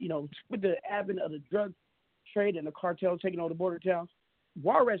 but, with the advent of the drug trade and the cartels taking over the border towns,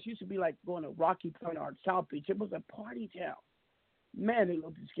 Juarez used to be like going to Rocky Point or South Beach. It was a party town. Man, it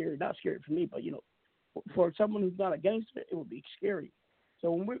looked scary. Not scary for me, but, for someone who's not a gangster, it would be scary.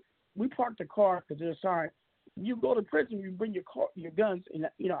 So when we parked the car because there's a sign, you go to prison, you bring your guns, and,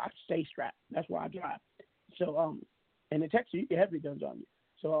 I stay strapped. That's why I drive. So, and in Texas, you can have your guns on you.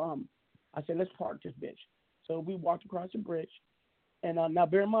 So, I said, let's park this bitch. So we walked across the bridge. And now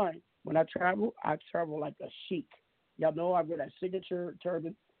bear in mind, when I travel like a sheik. Y'all know I wear that signature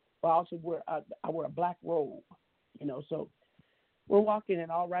turban, but I also wear a black robe, So we're walking,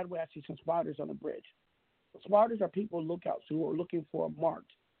 and all right away I see some spotters on the bridge. Spotters are people lookouts who are looking for a mark.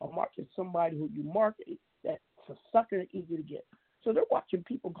 A mark is somebody who you mark that's a sucker and easy to get. So they're watching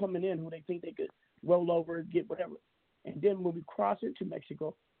people coming in who they think they could roll over and get whatever. And then when we cross into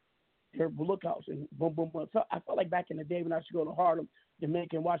Mexico, there were lookouts and boom, boom, boom. So I felt like back in the day when I used to go to Harlem,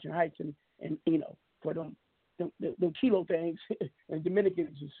 Dominican, Washington Heights, and for them kilo things, and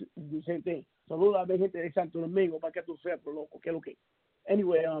Dominicans is the same thing. So Lula, they hit the Santo Domingo, para que tú sepas, loco, okay.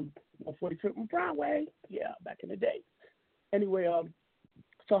 Anyway, 45th Broadway, yeah, back in the day. Anyway,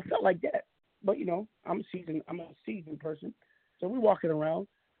 so I felt like that. But, I'm a seasoned person. So we're walking around.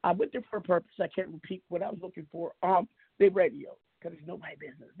 I went there for a purpose. I can't repeat what I was looking for. Big radio, because it's nobody's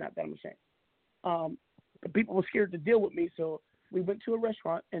business. Not that I'm saying. The people were scared to deal with me, so we went to a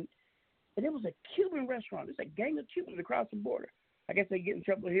restaurant, and it was a Cuban restaurant. It's a gang of Cubans across the border. I guess they get in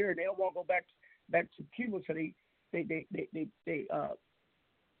trouble here, and they don't want to go back to Cuba, so they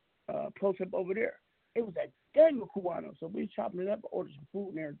post up over there. It was a gang of Cubanos, so we chopping it up, ordered some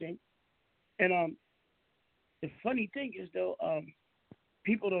food and everything. And the funny thing is though,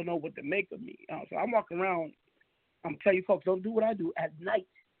 people don't know what to make of me. So I'm walking around. I'm telling you, folks, don't do what I do at night.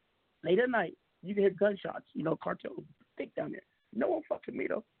 Late at night, you can hear gunshots. You know, cartel thick down there. No one fucks with me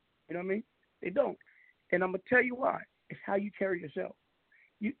though. You know what I mean? They don't. And I'm gonna tell you why. It's how you carry yourself.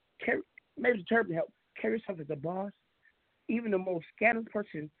 You carry. Maybe the term to help. Carry yourself as a boss. Even the most scandalous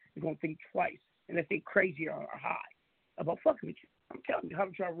person is gonna think twice, and they think crazy or high about fucking with you. I'm telling you how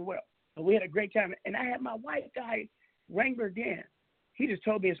to travel well. And we had a great time. And I had my white guy, Wrangler Dan. He just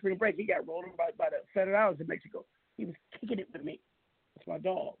told me in spring break he got rolled over by the Federal Islands in Mexico. He was kicking it with me. That's my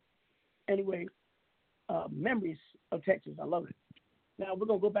dog. Anyway, memories of Texas. I love it. Now we're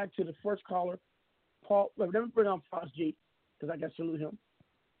gonna go back to the first caller, Paul. Let me bring on Frost G, because I got to salute him.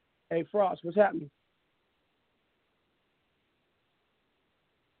 Hey Frost, what's happening?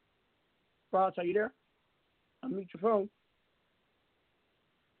 Frost, are you there? Unmute your phone.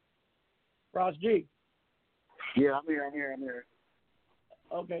 Frost G. Yeah, I'm here.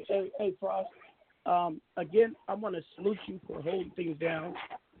 Okay. Hey Frost. Again, I want to salute you for holding things down.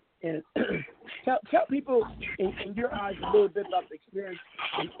 And tell people in your eyes a little bit about the experience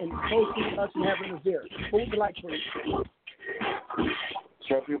and hosting us and having us there. What was it like for you?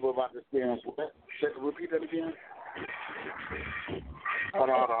 Tell people about the experience. Repeat that again. Hold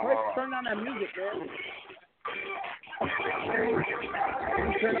on. Turn on that music, man.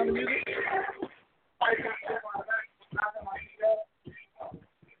 Can you turn on the music?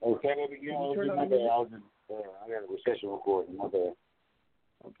 Oh, say that again. My bad. I got a session recording. My bad.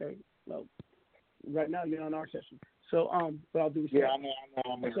 Okay. Well, right now you're on our session. So, but I'll do. Yeah, I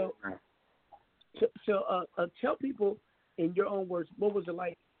know. So, tell people in your own words, what was it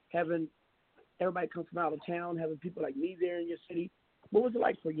like having everybody come from out of town, having people like me there in your city? What was it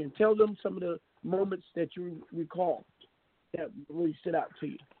like for you? And tell them some of the moments that you recall that really stood out to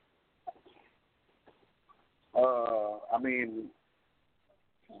you. I mean,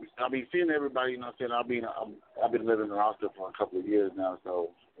 seeing everybody, you know what I'm saying, I've been living in Austin for a couple of years now,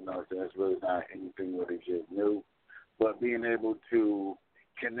 so, you know what I'm saying, it's really not anything really just new. But being able to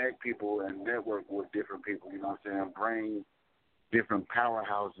connect people and network with different people, you know what I'm saying, bring different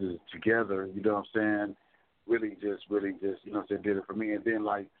powerhouses together, you know what I'm saying, really just, you know what I'm saying, did it for me. And then,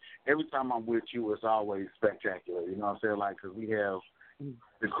 like, every time I'm with you, it's always spectacular, you know what I'm saying, like, because we have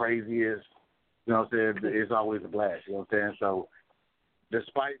the craziest, you know what I'm saying, it's always a blast, you know what I'm saying, so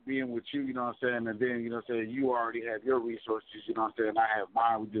despite being with you, you know what I'm saying, and then, you know what I'm saying, you already have your resources, you know what I'm saying, I have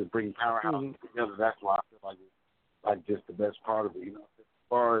mine, we just bring powerhouses together. That's why I feel like it's like just the best part of it, you know. As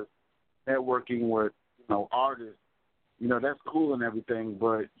far as networking with, you know, artists, you know, that's cool and everything,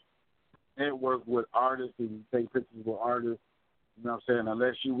 but network with artists and take pictures with artists, you know what I'm saying,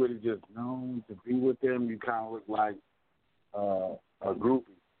 unless you really just known to be with them, you kind of look like a groupie,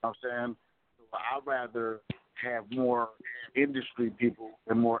 you know what I'm saying? So I'd rather have more industry people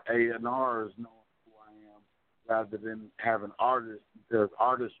and more A&Rs knowing who I am rather than having artists, because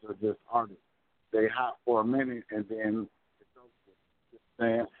artists are just artists. They hot for a minute and then it's over. You know what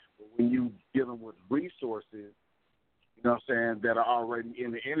I'm saying? But when you dealing with resources, you know what I'm saying, that are already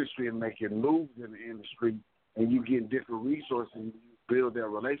in the industry and making moves in the industry, and you get different resources and you build that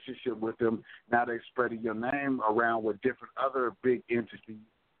relationship with them, now they're spreading your name around with different other big entities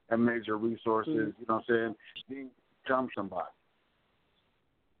and major resources, you know what I'm saying, then become somebody.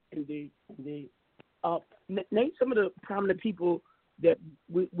 Indeed. Name some of the prominent people that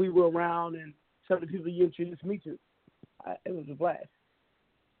we were around and some of the people you introduced me to. It was a blast.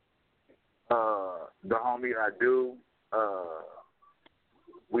 The homie I do,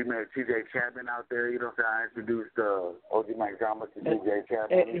 we met TJ Chapman out there, you know what I'm saying? I introduced OG Mack Drama to TJ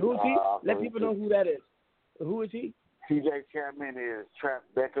Chapman. And who's he? Let people know who that is. Who is he? TJ Chapman is Trap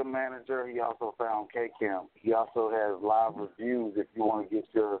Beckham manager. He also found K-Camp. He also has live reviews if you want to get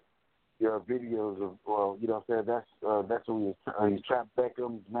your videos of, well, you know what I'm saying, that's who he is. He's Trap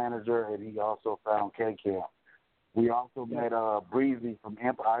Beckham's manager, and he also found K-Camp. We also met Breezy from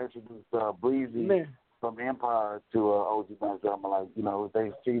Empire. I introduced Breezy from Empire to OG Mack Drama. Like, you know,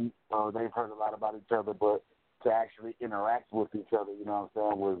 they've heard a lot about each other, but to actually interact with each other, you know what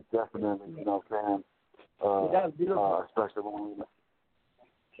I'm saying, was definitely, you know what I'm saying, that was beautiful. Especially when we met.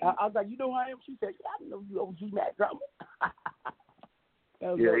 I was like, you know who I am? She said, yeah, I know you, OG Mack Drama. Yeah.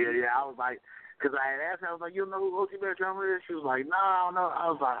 I was like, because I had asked her, I was like, you know who OG Mack Drama is? She was like, no, I don't know. I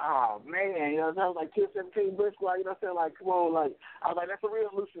was like, oh, man. You know, I was like, 217 Brick Squad, you know what I'm saying? Like, come on. Like, I was like, that's a real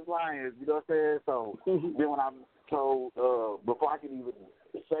Lucius Lyons, you know what I'm saying? So then when I told, before I could even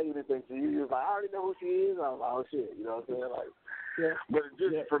say anything to you, he was like, I already know who she is. I was like, oh, shit, you know what I'm saying? Like, yeah. But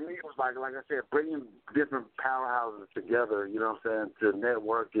for me, it was like I said, bringing different powerhouses together, you know what I'm saying, to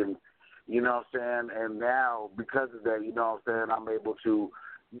network and, You know what I'm saying? And now, because of that, you know what I'm saying, I'm able to,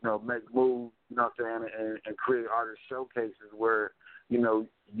 you know, make moves, you know what I'm saying, and create artist showcases where, you know,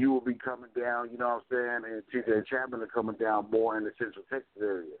 you will be coming down, you know what I'm saying, and TJ Chapman are coming down more in the Central Texas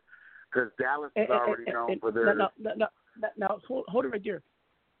area. Because Dallas is already known for their... Now, hold it right there.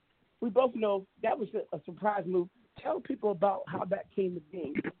 We both know that was a surprise move. Tell people about how that came to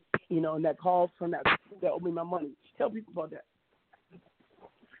be, you know, and that call from that owed me my money. Tell people about that.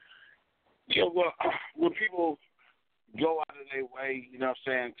 Yeah, well, when people go out of their way, you know what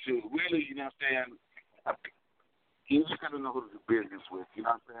I'm saying, to really, you know what I'm saying, you just got to know who to do business with, you know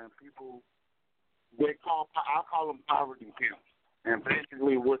what I'm saying? People, I call them poverty pimps. And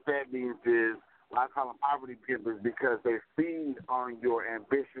basically what that means is, I call them poverty pimps because they feed on your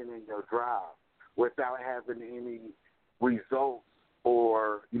ambition and your drive without having any results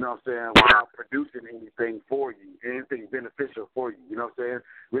or, you know what I'm saying, without producing anything for you, anything beneficial for you, you know what I'm saying?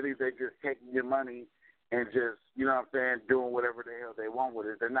 Really, they just taking your money and just, you know what I'm saying, doing whatever the hell they want with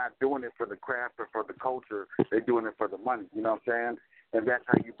it. They're not doing it for the craft or for the culture. They're doing it for the money, you know what I'm saying? And that's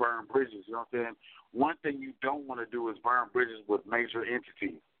how you burn bridges, you know what I'm saying? One thing you don't want to do is burn bridges with major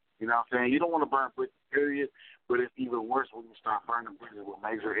entities. You know what I'm saying? You don't want to burn bridges, period, but it's even worse when you start burning bridges with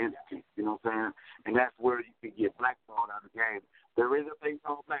major entities. You know what I'm saying? And that's where you can get blackballed out of the game. There is a thing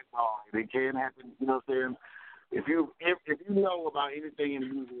called blackball. It can happen, you know what I'm saying? If you know about anything in the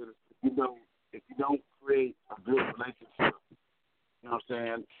music, if you don't create a good relationship, you know what I'm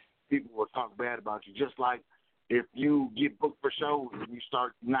saying, people will talk bad about you. Just like if you get booked for shows and you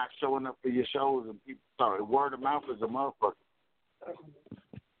start not showing up for your shows and people start, word of mouth is a motherfucker.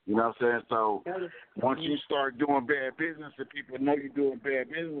 You know what I'm saying? So once you start doing bad business and people know you're doing bad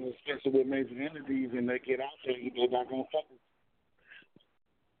business, especially with major entities, and they get out there, they're not going to fuck with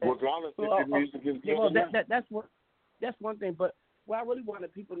you. Regardless if the music is good or not. That's one thing. But what I really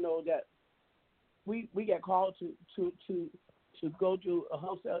wanted people to know that we got called to go to a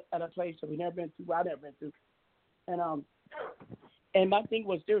host at a place that we never been to, I never been to. And my thing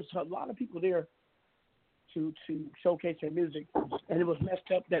was there's a lot of people there to showcase their music, and it was messed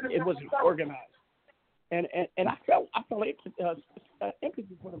up that it wasn't organized. And I felt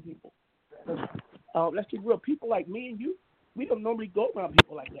empathy for them people. Let's be real, people like me and you, we don't normally go around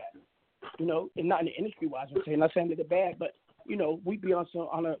people like that, you know, and not in the industry wise. I'm saying, not saying that they're bad, but you know, we be on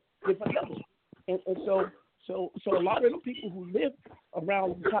a different level, and so a lot of the people who live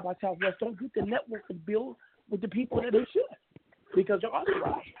around the top of Southwest don't get the network to build with the people that they should, because they're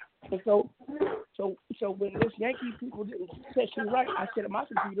authorized. And so when this Yankee people didn't set you right, I set up my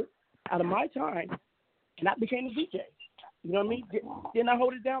computer out of my time, and I became a DJ. You know what I mean? Didn't I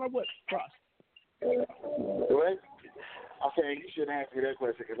hold it down or what, Cross? Well, okay, you should answer me that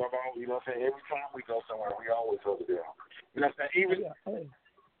question because I'm always, you know what I'm saying, every time we go somewhere, we always hold it down. You know what I'm saying?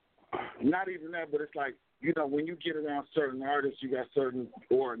 Not even that, but it's like, you know, when you get around certain artists, you got certain,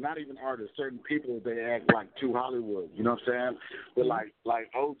 or not even artists, certain people, they act like too Hollywood, you know what I'm saying? But like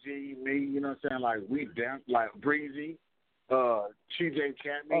OG, me, you know what I'm saying? Like we down, like Breezy, TJ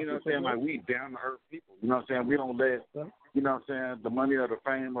Chapman, you know what I'm saying? Like we down to earth people, you know what I'm saying? We don't let, you know what I'm saying, the money or the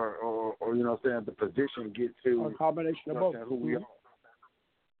fame or you know what I'm saying, the position get to, a combination of both. Who we are.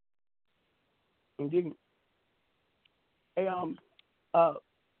 Indeed.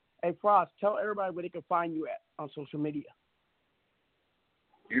 Hey, Frost, tell everybody where they can find you at on social media.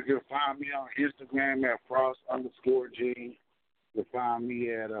 You can find me on Instagram at Frost_G. You can find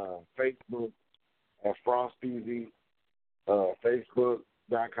me at Facebook at FrostTV,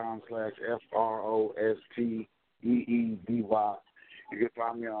 Facebook.com/FROSTEEDY. You can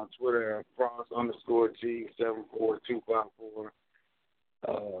find me on Twitter at Frost_G74254.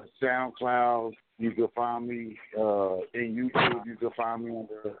 SoundCloud, you can find me in YouTube. You can find me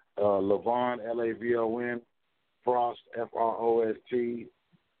under Lavon, LAVON, Frost, FROST, and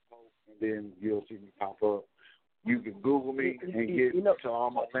then you'll see me pop up. You can Google me and get to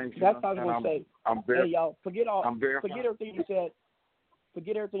all my things. That's what I was going to say. Hey, y'all, forget everything he said.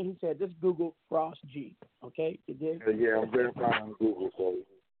 Forget everything he said. Just Google Frost G, okay? Yeah, I'm verified on Google. So.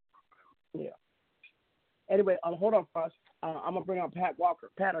 Yeah. Anyway, hold on, Frost. I'm going to bring on Pat Walker.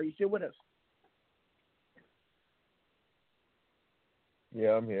 Pat, are you still with us?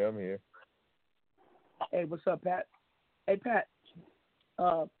 Yeah, I'm here. Hey, what's up, Pat? Hey, Pat.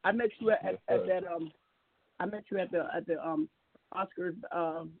 I met you at that. I met you at the Oscars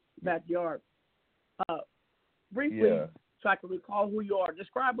backyard. Briefly, so I can recall who you are.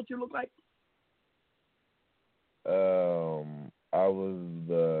 Describe what you look like. I was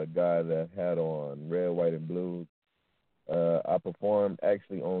the guy that had on red, white, and blue. I performed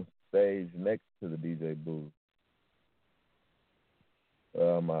actually on stage next to the DJ booth.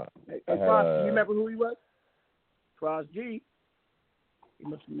 Hey, Frost, do you remember who he was? Frost G. He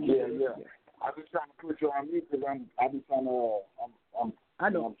must be Yeah. I've been trying to put you on mute because I've been trying to. I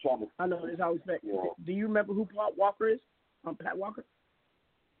know. I'm trying to. I know. It's always fact. Yeah. Do you remember who Pat Walker is? Pat Walker.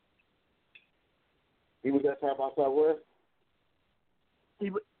 He was at South by Southwest. He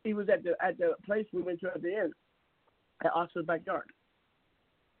was at the place we went to at the end, at Oscar's backyard.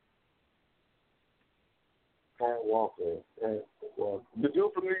 Pat Walker. The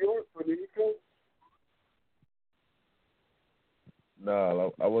dude from New York, from the UK?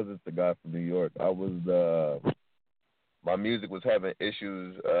 No, I wasn't the guy from New York. I was my music was having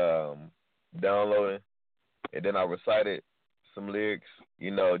issues downloading, and then I recited some lyrics,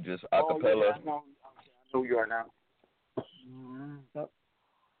 just a cappella. Yeah, I know who you are now. Yep.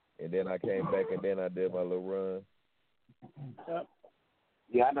 And then I came back, and then I did my little run. Yep.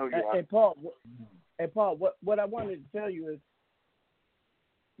 Yeah, I know you are. Hey, Paul, what I wanted to tell you is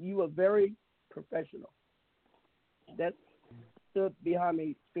you were very professional. That stood behind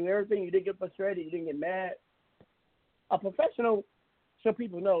me through everything. You didn't get frustrated. You didn't get mad. A professional, so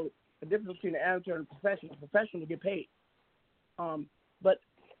people know the difference between an amateur and a professional. Professionals get paid. But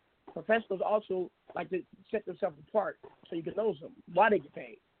professionals also like to set themselves apart so you can know why they get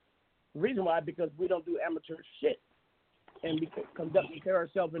paid. The reason why, because we don't do amateur shit. And we compare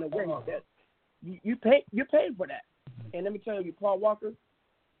ourselves in a way that you're paid for that. And let me tell you, Paul Walker,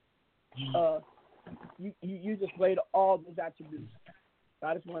 you displayed all those attributes. So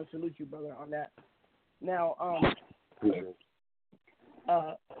I just want to salute you, brother, on that. Now,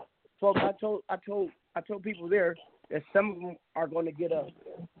 folks, I told people there that some of them are going to get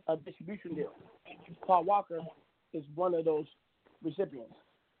a distribution deal. Paul Walker is one of those recipients.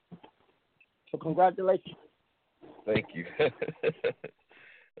 So congratulations. Thank you.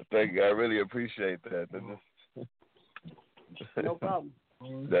 Thank you. I really appreciate that. No problem.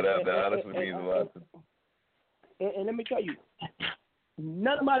 That honestly means a lot. And let me tell you,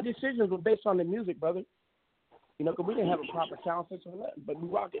 none of my decisions were based on the music, brother. Because we didn't have a proper sound system or nothing, but we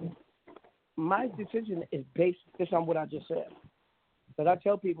rocked it. My decision is based just on what I just said. But I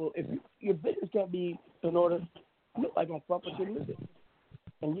tell people, if your business can't be in order, you look like on fuck with your music.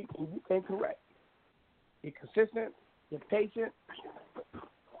 And you can't correct. You're consistent, you're patient,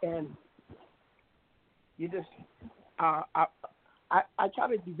 and you just, I try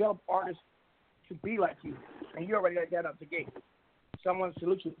to develop artists to be like you, and you already got that up the gate. So I want to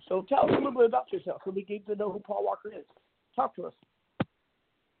salute you. So tell us a little bit about yourself so we get to know who Paul Walker is. Talk to us.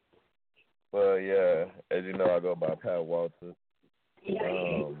 Well, yeah, as you know, I go by Pat Walter.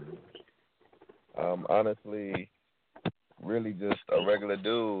 Honestly, really just a regular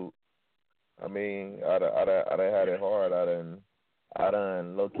dude. I mean, I done had it hard. I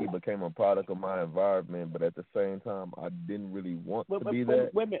done low-key became a product of my environment, but at the same time, I didn't really want to be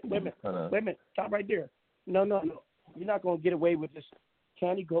that. Wait a minute. Stop right there. No. You're not going to get away with this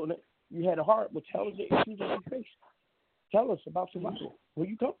candy golden. You had a heart. Well, tell us the issues that you faced. Tell us about survival. Where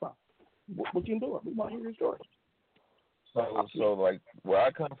you come from. What you doing? We want to hear your story. So like, where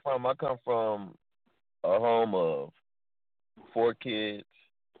I come from a home of 4 kids.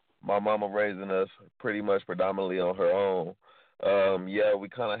 My mama raising us pretty much predominantly on her own. Yeah, we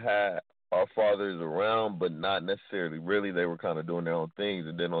kind of had our fathers around, but not necessarily really. They were kind of doing their own things.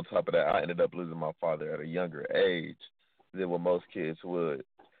 And then on top of that, I ended up losing my father at a younger age than what most kids would.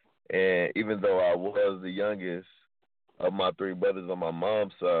 And even though I was the youngest of my 3 brothers on my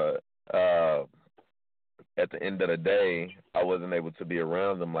mom's side, at the end of the day, I wasn't able to be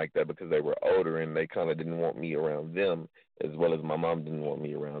around them like that because they were older and they kind of didn't want me around them, as well as my mom didn't want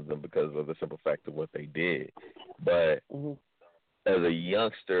me around them because of the simple fact of what they did. But as a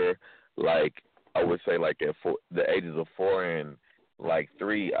youngster, like I would say, like at the ages of 4 and like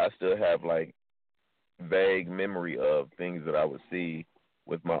 3, I still have like vague memory of things that I would see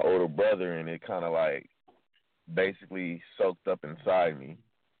with my older brother, and it kind of like basically soaked up inside me.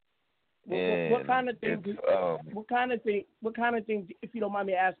 What kind of things? What kind of things? If you don't mind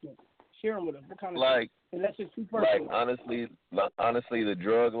me asking, share them with us. What kind of things? Unless it's too personal. Honestly, the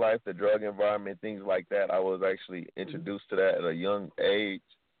drug life, the drug environment, things like that. I was actually introduced to that at a young age,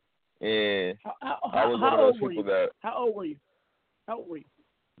 and I was one of those people that. How old were you?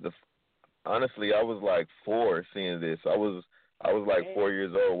 Honestly, I was like 4 seeing this. I was like 4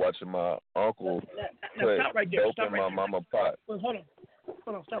 years old watching my uncle put dope in my mama pot. Well, hold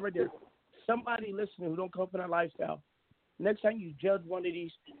on, stop right there. Somebody listening who don't come from that lifestyle, next time you judge one of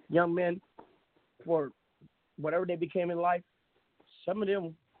these young men for whatever they became in life, some of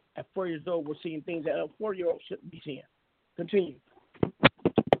them at 4 years old were seeing things that a 4-year-old shouldn't be seeing. Continue.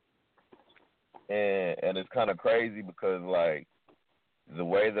 And it's kind of crazy because, like, the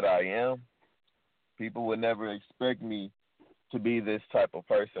way that I am, people would never expect me to be this type of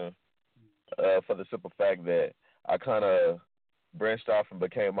person for the simple fact that I kind of branched off and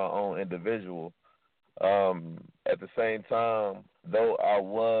became my own individual. At the same time, though I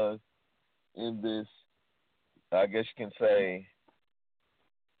was in this, I guess you can say,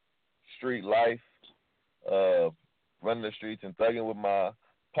 street life, running the streets and thugging with my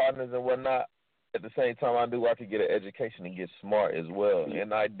partners and whatnot, at the same time I knew I could get an education and get smart as well.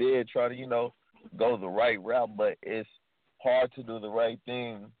 And I did try to, go the right route, but it's hard to do the right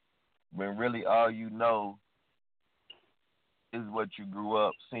thing when really all you know is what you grew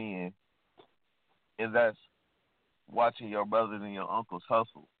up seeing, and that's watching your brothers and your uncles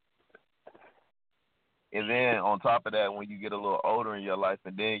hustle. And then on top of that, when you get a little older in your life,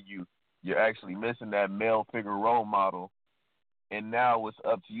 and then you're actually missing that male figure role model, and now it's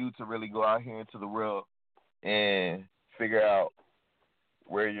up to you to really go out here into the world and figure out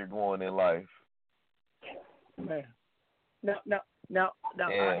where you're going in life. Man, now,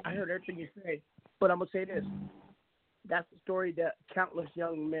 I heard everything you say, but I'm gonna say this: that's a story that countless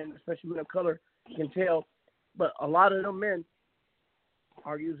young men, especially men of color, can tell. But a lot of them men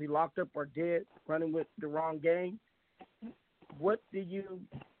are usually locked up or dead, running with the wrong gang. What do you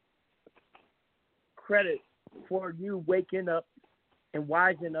credit for you waking up and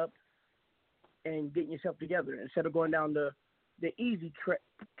wising up and getting yourself together instead of going down the easy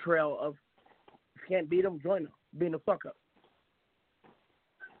trail of if you can't beat them, join them, being a fuck up?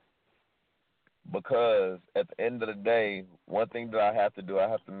 Because at the end of the day, one thing that I have to do, I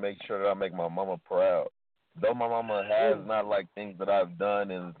have to make sure that I make my mama proud. Though my mama has not liked things that I've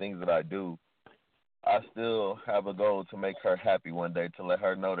done and the things that I do, I still have a goal to make her happy one day, to let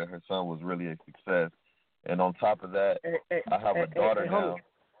her know that her son was really a success. And on top of that, I have a daughter now.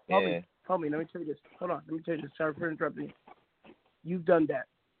 Homie, let me tell you this. Hold on. Let me tell you this. Sorry for interrupting you. You've done that.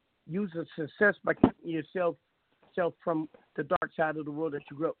 Use a success by keeping yourself from the dark side of the world that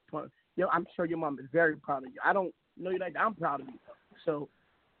you grew up on. I'm sure your mom is very proud of you. I don't know you like that. I'm proud of you. So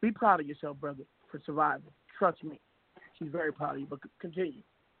be proud of yourself, brother, for surviving. Trust me. She's very proud of you. But continue.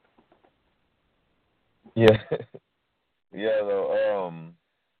 Yeah. Though,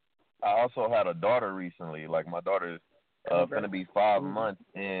 I also had a daughter recently. Like, my daughter's going to be 5 months.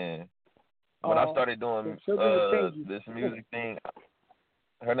 And when I started doing this music thing,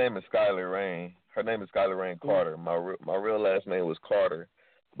 her name is Skylar Rain. Her name is Skylar Rain Carter. My real last name was Carter.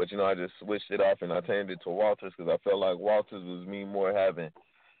 But, I just switched it off and I changed it to Walters because I felt like Walters was me more having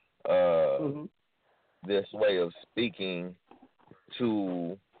this way of speaking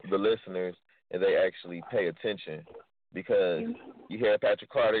to the listeners and they actually pay attention. Because you hear Patrick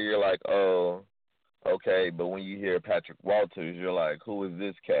Carter, you're like, oh, okay. But when you hear Patrick Walters, you're like, who is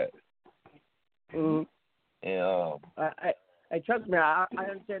this cat? Mm-hmm. And I trust me, I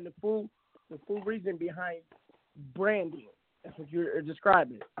understand the full reason behind branding. That's what you're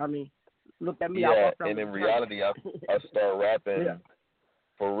describing. I mean, look at me. Yeah, and in reality, I start rapping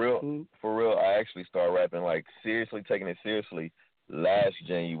for real. For real, I actually started rapping, like, seriously, taking it seriously last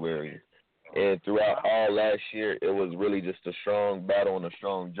January. And throughout all last year, it was really just a strong battle and a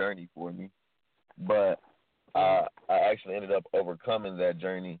strong journey for me. But I actually ended up overcoming that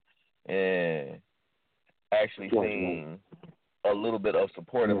journey and actually seeing a little bit of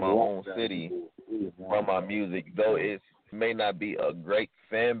support in my own city from my music. Though it may not be a great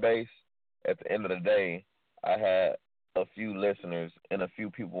fan base, at the end of the day, I had a few listeners and a few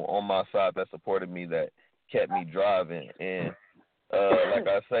people on my side that supported me that kept me driving. And like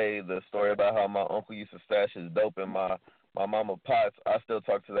I say, the story about how my uncle used to stash his dope in my mama pots, I still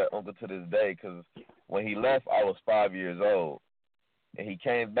talk to that uncle to this day because when he left, I was 5 years old. And he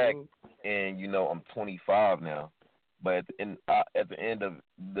came back, and, I'm 25 now. But at the end of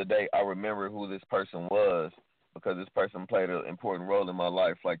the day, I remember who this person was because this person played an important role in my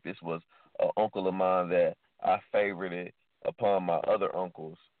life. Like, this was an uncle of mine that I favorited upon my other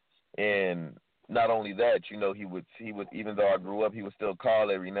uncles. And not only that, he would, even though I grew up, he would still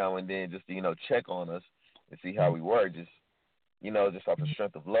call every now and then just to, check on us and see how we were, just off the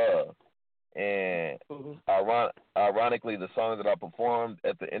strength of love. And ironically, the song that I performed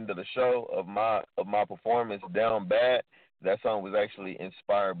at the end of the show of my performance, Down Bad, that song was actually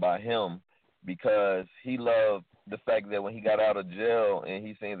inspired by him because he loved the fact that when he got out of jail and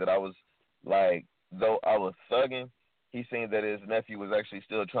he seen that I was, like, though I was thugging, he seen that his nephew was actually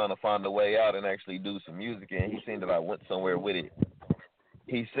still trying to find a way out and actually do some music, and he seen that I went somewhere with it.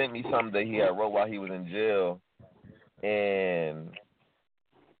 He sent me something that he had wrote while he was in jail, and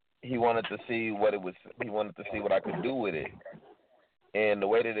he wanted to see what it was. He wanted to see what I could do with it. And the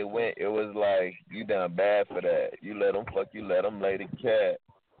way that it went, it was like, you done bad for that. You let them fuck, you let them lay the cat.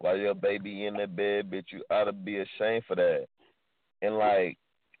 While your baby in the bed, bitch, you ought to be ashamed for that. And, like,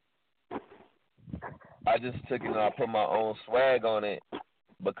 I just took it and I put my own swag on it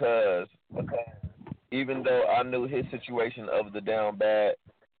because even though I knew his situation of the down bad,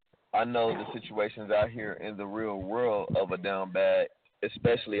 I know the situations out here in the real world of a down bad,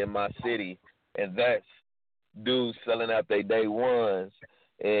 especially in my city, and that's dudes selling out their day ones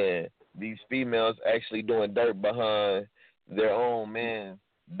and these females actually doing dirt behind their own men's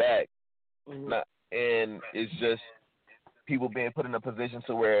back. And it's just people being put in a position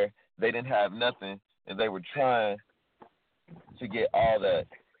to where they didn't have nothing and they were trying to get all that.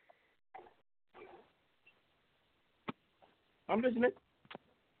 I'm listening.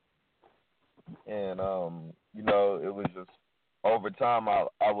 And you know, it was just over time I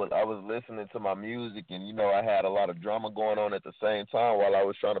was listening to my music, and you know, I had a lot of drama going on at the same time while I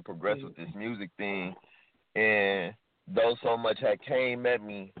was trying to progress with this music thing. And though so much had came at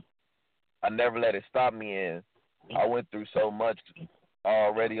me, I never let it stop me. And I went through so much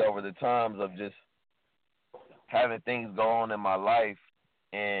already over the times of just having things go on in my life,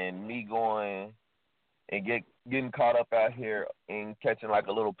 and me going and getting caught up out here and catching like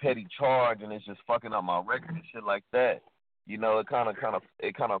a little petty charge, and it's just fucking up my record and shit like that. You know, it kind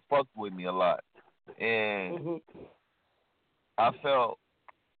of fucked with me a lot, and I felt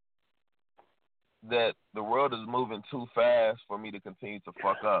that the world is moving too fast for me to continue to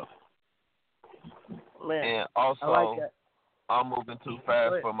fuck up. Man, and also, I like that. I'm moving too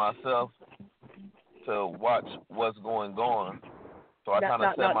fast for myself to watch what's going on. So I kind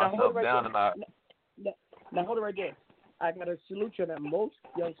of set myself down, and I. Now hold it right there. I gotta salute you that most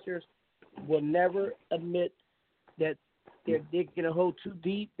youngsters will never admit that their dick in a hole too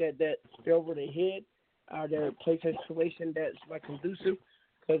deep, that they're over their head, or they're placed in a situation that's like conducive,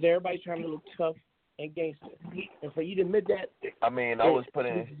 because everybody's trying to look tough and gangster. And for you to admit that, I mean, I was put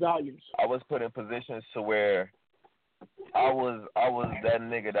in positions to where I was that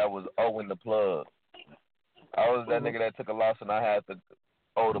nigga that was owing the plug. I was that nigga that took a loss, and I had to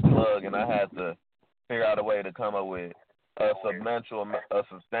owe the plug, and I had to figure out a way to come up with a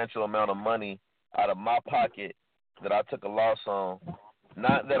substantial amount of money out of my pocket that I took a loss on.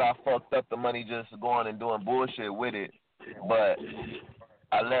 Not that I fucked up the money just going and doing bullshit with it, but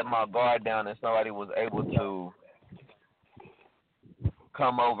I let my guard down, and somebody was able to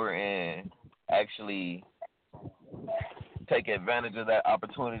come over and actually take advantage of that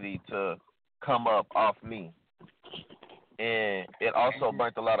opportunity to come up off me. And it also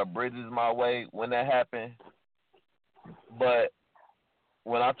burnt a lot of bridges my way when that happened. But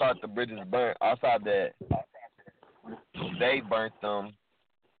when I thought the bridges burnt, I saw that they burnt them,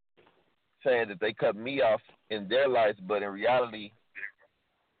 saying that they cut me off in their lives. But in reality,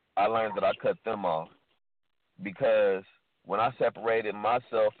 I learned that I cut them off. Because when I separated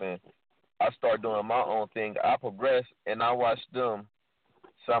myself and I started doing my own thing, I progressed, and I watched them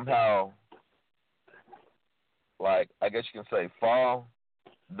somehow, like, I guess you can say, fall.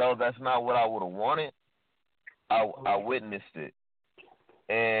 Though that's not what I would have wanted, I witnessed it.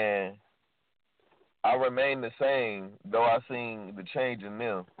 And I remained the same, though I seen the change in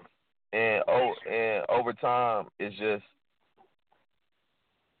them. And over time, it's just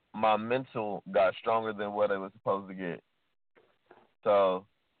my mental got stronger than what it was supposed to get. So,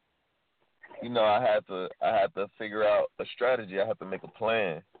 you know, I had to figure out a strategy. I had to make a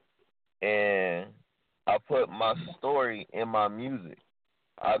plan. And I put my story in my music.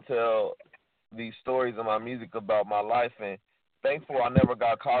 I tell these stories in my music about my life, and thankful I never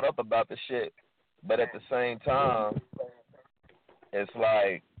got caught up about the shit. But at the same time, it's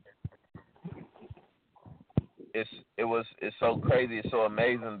like it's so crazy, it's so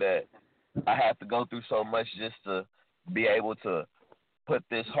amazing that I have to go through so much just to be able to put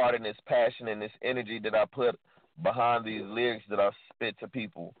this heart and this passion and this energy that I put behind these lyrics that I spit to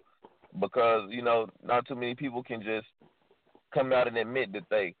people. Because, you know, not too many people can just come out and admit that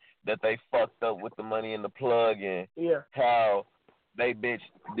they fucked up with the money in the plug, and how they bitch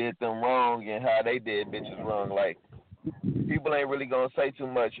did them wrong and how they did bitches wrong. Like, people ain't really gonna say too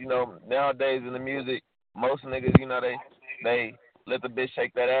much. You know, nowadays in the music, most niggas, you know, they let the bitch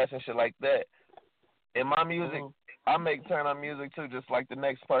shake that ass and shit like that. In my music, I make turn on music too, just like the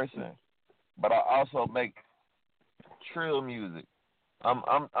next person. But I also make trill music.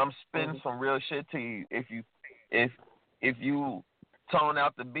 I'm spitting some real shit to you. If you tone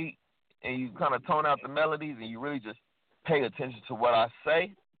out the beat and you kind of tone out the melodies and you really just pay attention to what I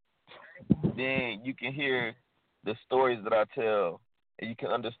say, then you can hear the stories that I tell, and you can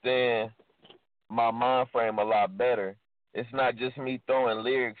understand my mind frame a lot better. it's not just me throwing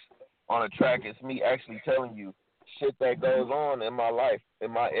lyrics on a track. It's me actually telling you shit that goes on in my life,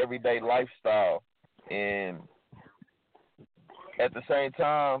 in my everyday lifestyle. And at the same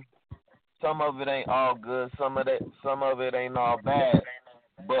time, some of it ain't all good, some of it ain't all bad,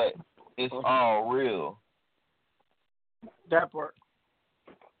 but it's all real. That part.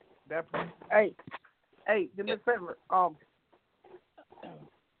 Hey, do me a favor.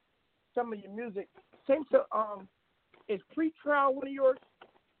 Some of your music seems to is Pre-Trial one of yours?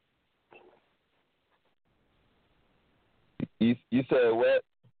 You said what?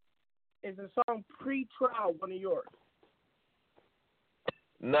 Is the song Pre-Trial one of yours?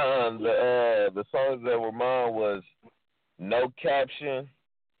 No, the songs that were mine was No Caption,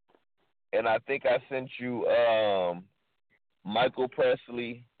 and I think I sent you Michael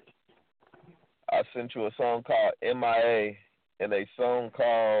Presley. I sent you a song called MIA and a song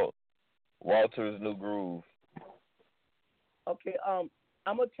called Walter's New Groove. Okay, I'm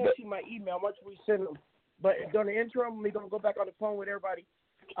gonna text you my email. I'm gonna resend them. But during the interim, we're gonna go back on the phone with everybody.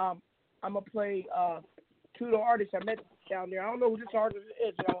 I'm gonna play two of the artists I met down there. I don't know who this artist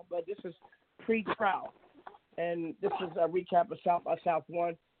is, y'all, but this is Pre-Trial, and this is a recap of South by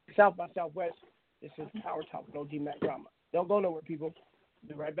Southwest. This is PowerTalk with OG Mack Drama. Don't go nowhere, people.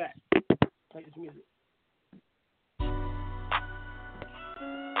 Be right back. Play this music.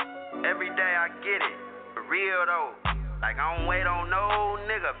 Every day I get it, for real though. Like I don't wait on no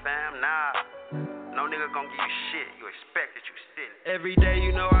nigga, fam, nah. No nigga gon' give you shit, you expect that you sit. Every day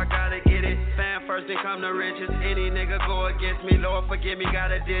you know I gotta get it. Fan first and come the riches. Any nigga go against me, Lord forgive me,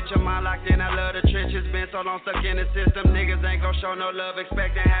 gotta ditch your mind locked in, I love the trenches. Been so long stuck in the system, niggas ain't gon' show no love,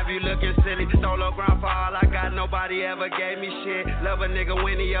 expecting have you looking silly. Solo ground for all I got, nobody ever gave me shit. Love a nigga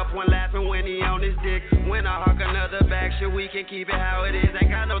when he up, one laughing when he on his dick. When I hawk another bag, shit we can keep it how it is.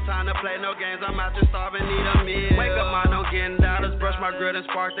 Ain't got no time to play no games, I'm out just starving, need a meal. Wake up, mind on getting dollars, brush my grill and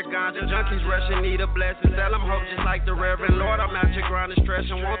spark the ganja. Junkies rushing, need a blessing, tell them hope just like the Reverend. Lord, I'm out your ground and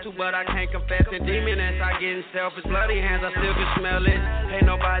stressing, want to but I can't confess. And demon as I getting selfish, bloody hands, I still can smell it. Ain't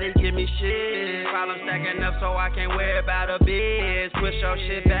nobody give me shit, problem stacking up so I can't worry about a biz. Push your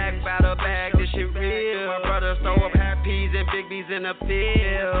shit back, about a bag, this shit real. My brothers throw up half peas and big B's in the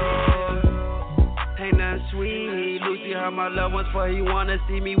field. Ain't nothing sweet. Lucy heard my loved ones for he wanna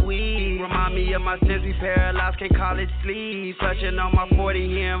see me weak. Remind me of my sins, we paralyzed, can't call it sleep. Touching on my 40,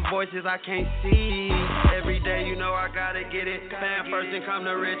 hearing voices I can't see. Every day you know I gotta get it. Fan first and come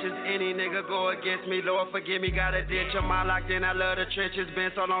the riches. Any nigga go against me, Lord forgive me, gotta ditch your mind locked in, I love the trenches. Been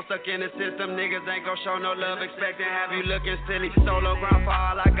so long stuck in the system, niggas ain't gon' show no love, expecting have you looking silly. Solo ground for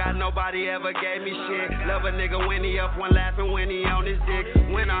all I got, nobody ever gave me shit. Love a nigga when he up, one laughing when he on his dick.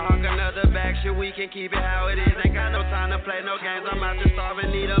 When I hung another bag, shit we can keep it how it is. Ain't got no time to play no games, I'm out just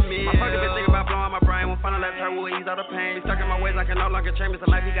starving, need a meal. My fucking bitch think about blowing my brain. When final left her will ease all the pain. Stuck in my ways, I can no longer change. It's a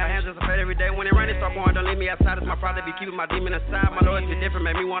life he got hands, just a fade every day. When it rain, it start pouring, don't leave me outside. It's my pride to be keeping my demon inside. My loyalty different,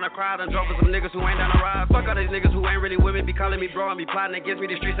 make me wanna cry. Done drove for some niggas who ain't down to ride. Fuck all these niggas who ain't really with me, be calling me bro and be plotting against me.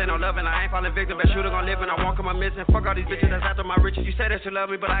 The streets ain't no loving, I ain't falling victim. Best shooter gon' live and I won't come a missing. Fuck all these bitches that's after my riches. You say that you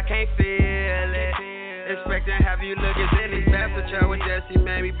love me, but I can't feel it. Expecting have you looking silly. Best to chill with Jesse,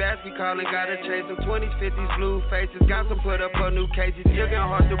 man. Me best be calling, gotta chase them 20s, 50s, blue faces. Got some put up on new cases. Still getting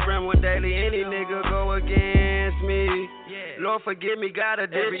hard to brim one daily. Any nigga go against me, Lord forgive me, gotta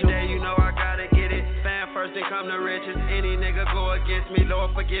ditch every day you know I gotta get it. Fan first and come the riches. Any nigga go against me,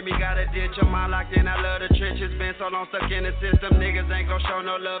 Lord forgive me, gotta ditch your mind locked in, I love the trenches. Been so long stuck in the system, niggas ain't gon' show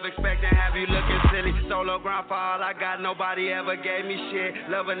no love, expecting have you looking silly. Solo ground for all I got, nobody ever gave me shit.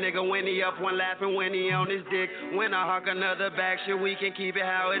 Love a nigga when he up, one laughing when he on his dick. When I hawk another bag, shit we can keep it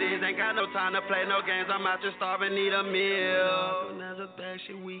how it is. Ain't got no time to play no games, I'm out just starving, need a meal. Another bag,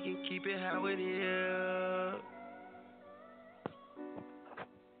 shit we can keep it how it is.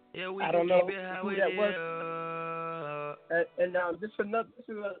 Yeah, we I can don't know keep it how who it that is. was. And this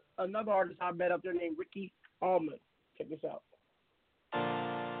is another artist I met up there named Ricky Allman. Check this out.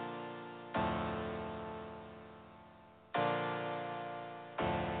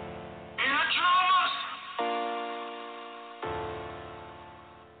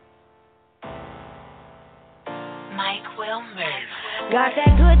 Mike Wilmer. Got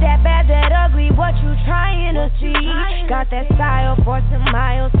that good, that bad, that ugly, what you trying to see? Got that style for some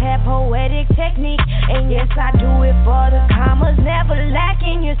miles, have poetic technique. And yes, I do it for the commas, never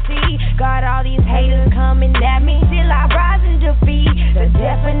lacking, you see. Got all these haters coming at me, still I rise and defeat. The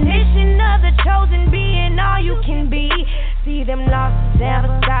definition of the chosen being all you can be. See them losses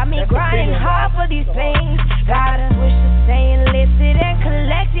never stop me, grinding hard for these things. Gotta switch to saying listen. invested and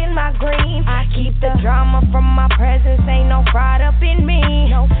collecting my green. I keep the drama from my presence, ain't no fraud up in me.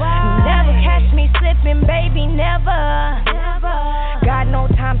 Never catch me slipping, baby, never. Got no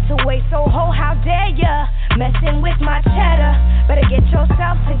time to wait, so ho, how dare ya? Messing with my cheddar, better get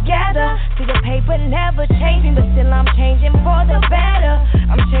yourself together. See the paper never changing, but still I'm changing for the better.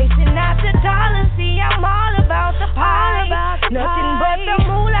 I'm chasing after dollars, see I'm all about the pie. Nothing but the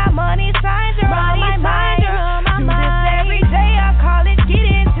moolah, money signs are on my mind. Do this every day, I call it get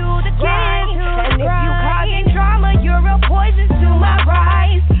into the game. And if you causing drama, you're a poison to my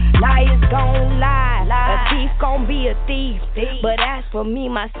rise. Liars gon' lie, a thief gon' be a thief. But as for me,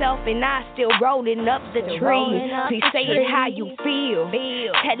 myself, and I still rolling up the tree. Please say it how you feel,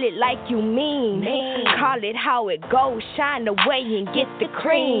 tell it like you mean. Call it how it goes, shine the way and get the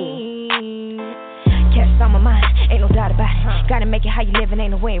cream. Catch on my mind, ain't no doubt about it. Gotta make it how you living,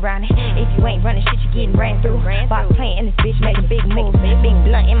 ain't no way around it. If you ain't running shit, you getting ran through. Boss playing in this bitch, making big moves. Big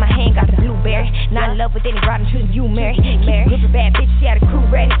blunt in my hand, got the blueberry. Not in love with any bride, I'm choosing you, Mary. Keep a group of bad bitch, she had a crew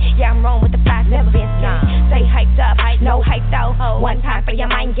ready. Yeah, I'm wrong with the flies, never been skinny. Stay hyped up, no hype though. One time for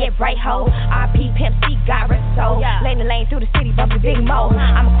your mind, get right, ho. RP Pimp C, got rest so. Lane to lane through the city, bumping big mo.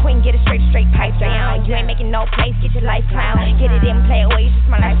 I'm a queen, get it straight pipe down. You ain't making no place, get your life clown. Get it in, play away, it's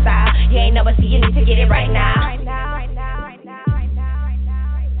just my lifestyle. You ain't never see you need to get it right now.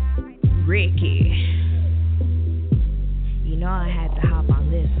 Ricky, you know I had to hop on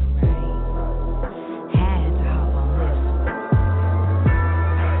this one, right? Had to hop on this one.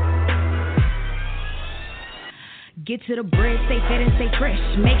 Get to the bread, stay fed and stay fresh.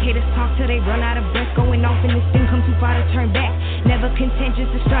 Make haters talk till they run out of breath. Going off in this thing, come too far to turn back. Never contentious,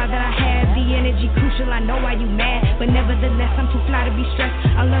 the strive that I have. The energy crucial, I know why you mad. But nevertheless, I'm too fly to be stressed.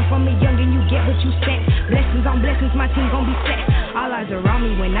 I learned from a youngin', you get what you spent. Blessings on blessings, my team gon' be set. All eyes around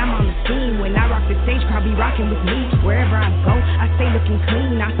me when I'm on the scene. When I rock the stage, probably rockin' with me. Wherever I go, I stay looking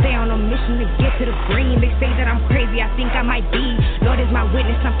clean. I stay on a mission to get to the green. They say that I'm crazy, I think I might be. Lord is my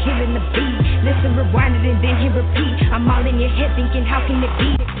witness, I'm killing the beat. Listen, rewind it and then hit repeat. I'm all in your head thinking, how can it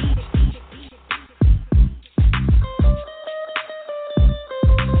be?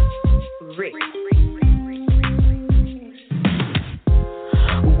 Rick.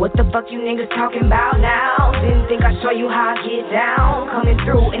 What the fuck you niggas talking about now? Didn't think I'd show you how I get down. Coming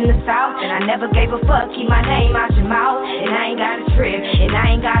through in the south, and I never gave a fuck. Keep my name out your mouth, and I ain't gotta trip, and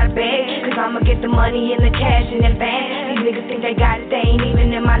I ain't gotta beg, cause I'ma get the money and the cash in advance. These niggas think they got it, they ain't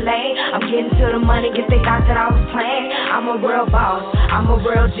even in my lane. I'm getting to the money, guess they thought that I was playing. I'm a real boss, I'm a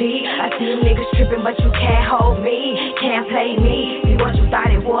real G. I see you niggas tripping, but you can't hold me. Can't play me, be what you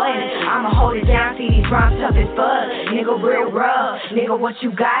thought it was. I'ma hold it down, see these rhymes tough as fuck. Nigga real rough, nigga what you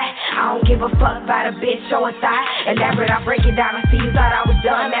got? I don't give a fuck about a bitch or a thigh. Elaborate, I break it down. I see you thought I was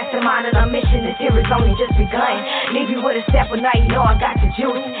done. Mastermind on a mission. This here is only just begun. Leave you with a step, but now you know I got the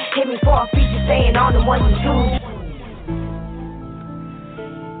juice. Hit me for a feature, staying on the ones and twos.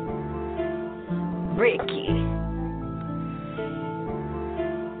 Ricky.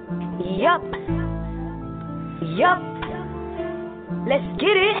 Yup. Let's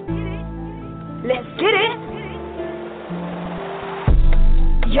get it.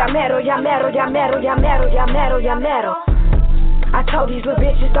 Llamero. I told these little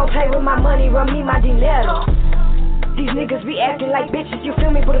bitches don't play with my money, run me my dinero. These niggas be acting like bitches, you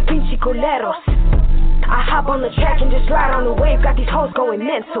feel me, but a pinche culeros. I hop on the track and just ride on the wave, got these hoes going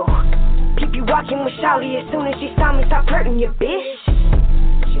mental. Keep you walking with Shawty as soon as she saw me, stop hurting your bitch.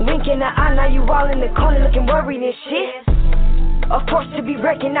 She winking the eye, now you all in the corner looking worried and shit. Of course to be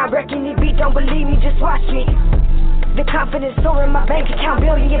wrecking, I reckon it beat, don't believe me, just watch me. The confidence storing my bank account,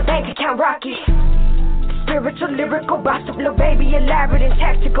 building your bank account rocky. Spiritual, lyrical, boss up, little baby, elaborate and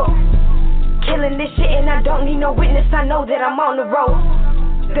tactical. Killing this shit and I don't need no witness, I know that I'm on the road.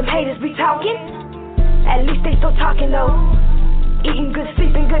 Them haters be talking, at least they still talking though. Eating good,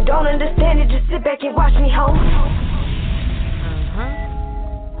 sleeping good, don't understand it, just sit back and watch me hoe.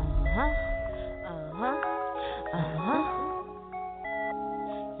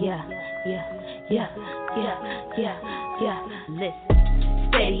 Yeah. Listen,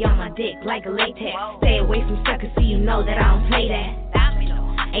 steady on my dick like a latex. Stay away from suckers so you know that I don't play that.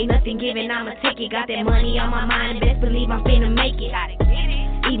 Ain't nothing giving, I'ma take it. Got that money on my mind, best believe I'm finna make it.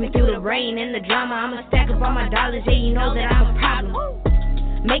 Even through the rain and the drama, I'ma stack up all my dollars, yeah, you know that I'm a problem.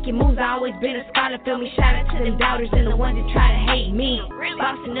 Making moves, I always been a scholar, feel me? Shout out to them doubters and the ones that try to hate me.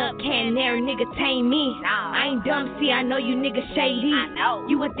 Bossing up, can't never nigga tame me. I ain't dumb, see, I know you niggas shady.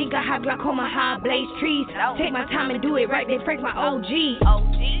 You would think I have glaucoma, how I blaze trees. Take my time and do it right, they break my OG.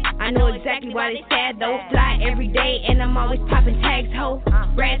 I know exactly why they sad though. Fly every day and I'm always popping tags, ho.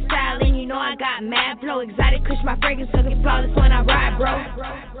 Red style and you know I got mad flow. Exotic kush, my fragrance looking flawless when I ride.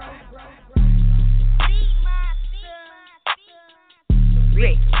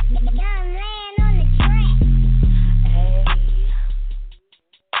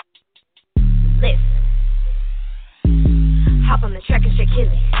 hop on the track and shake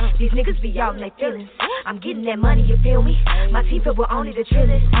killing. These niggas be all in their feelings. I'm getting that money, you feel me? My team filled with only the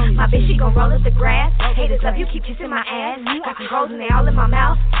trillest. My bitch, she gon' roll up the grass. Haters love you, keep kissing my ass. Got some hoes and they all in my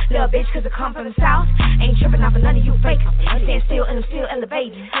mouth. Little bitch, cause I come from the south. Ain't tripping off of none of you fakers. Stand still and I'm still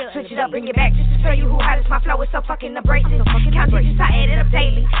elevating. Switch it up, bring it back just to show you who hottest. My flow is so fucking abrasive. Count digits, I add it up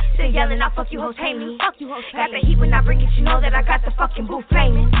daily. Still yelling, I'll fuck you hoes, hate me. Got the heat when I bring it, you know that I got the fucking booth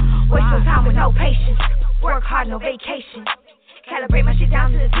flaming. Waste no time with no patience. Work hard, no vacation. Calibrate my shit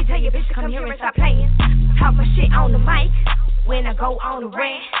down to the detail. Your bitch to come here and stop playing. Talk my shit on the mic when I go on a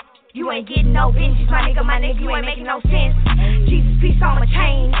rant. You ain't getting no vengeance, my nigga, you ain't making no sense. Jesus, peace on my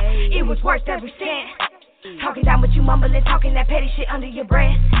chain, it was worth every cent. Talking down but you mumbling, talking that petty shit under your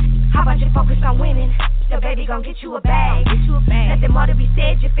breath. How about you focus on winning? The baby gon' get you a bag. Nothing more to be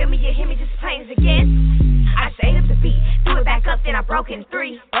said, you feel me, you hear me just plain as again. I just ate up the beat, threw it back up, then I broke it in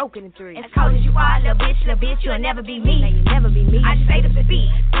three. As cold as you are, little bitch, you'll never be me. I just ate up the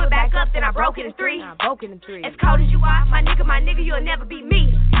beat, threw it back up, then I broke it in three. As cold as you are, my nigga, you'll never be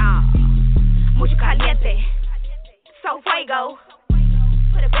me. Mucho caliente, so fuego.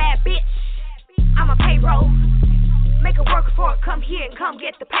 Put a bad bitch, I'm a payroll. Make her work for it, come here and come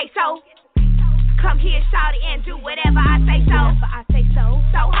get the peso. Come here, shout it, and do whatever I say so.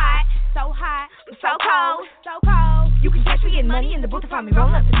 So hot, I'm so cold. You can catch me getting money in the booth if I'm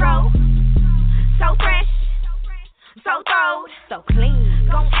rolling up the throw. So fresh, so throwed, so clean.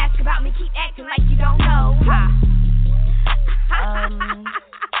 Don't ask about me, keep acting like you don't know.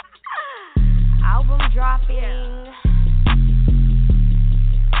 Album dropping.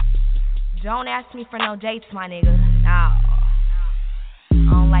 Don't ask me for no dates, my nigga. No. I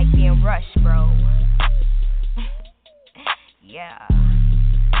don't like being rushed, bro. Yeah.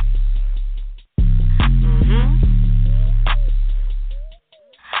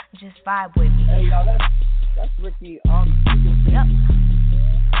 Just vibe with me. Hey, y'all, that's Ricky. Yup.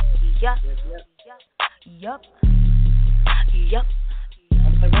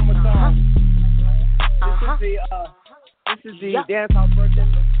 I'm saying one more time. This is the dance hall version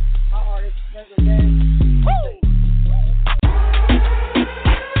of our artist, Regular Gang.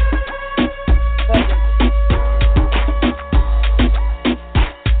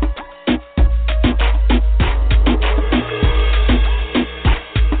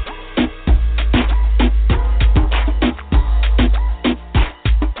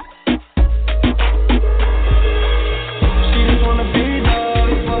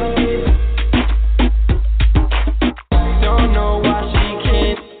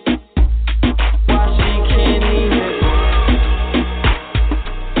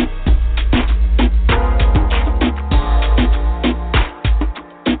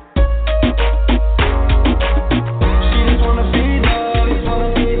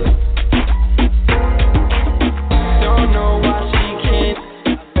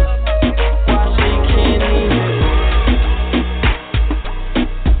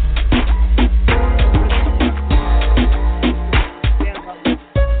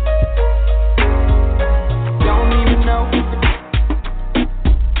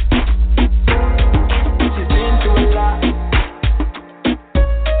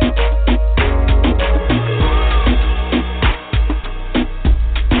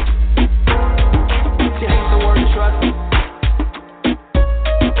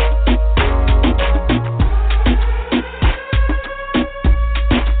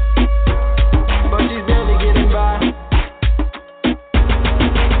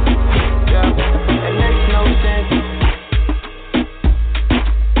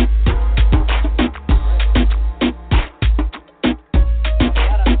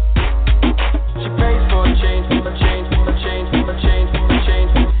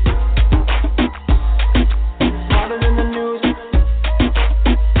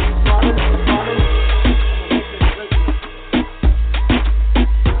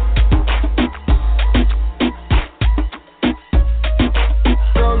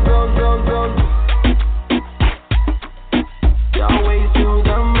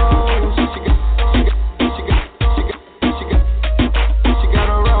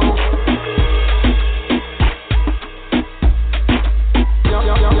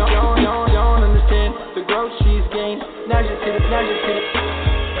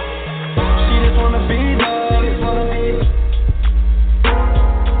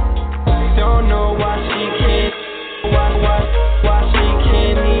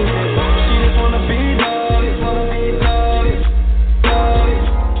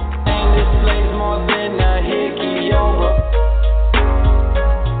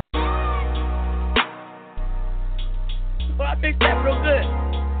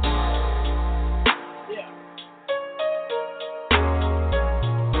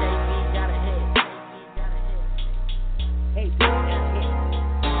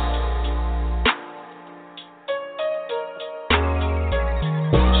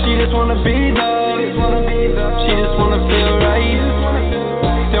 just wanna be loved. She just wanna feel right.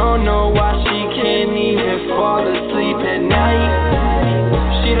 Don't know why she can't even fall asleep at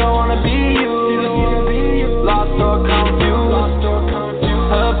night. She don't wanna be you, lost or confused.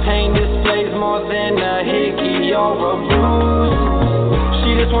 Her pain displays more than a hickey or a bruise.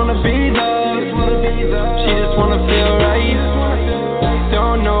 She just wanna be loved. She just wanna feel right.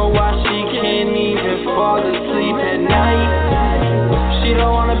 Don't know why she can't even fall asleep at night. She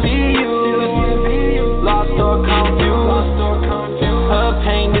don't wanna be you, lost or confused. Her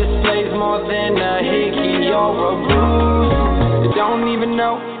pain displays more than a hickey or a bruise. You don't even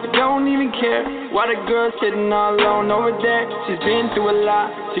know, you don't even care. Why the girl sitting all alone over there? She's been through a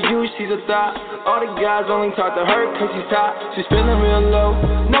lot, to you she's a thought. All the guys only talk to her cause she's hot. She's feeling real low,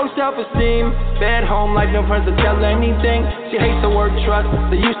 no self-esteem. Bad home life, no friends to tell her anything. She hates the word trust,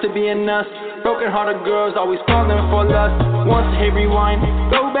 there used to be in us. Broken hearted girls always falling for lust. Wants to hit rewind,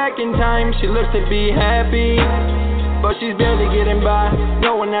 go back in time. She looks to be happy, but she's barely getting by.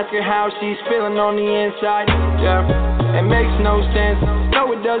 No one asks her how she's feeling on the inside. Yeah, it makes no sense, no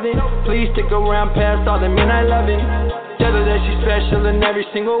it doesn't. Please stick around past all the men I loving. Tell her that she's special in every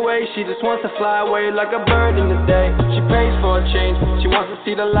single way. She just wants to fly away like a bird in the day. She prays for a change, she wants to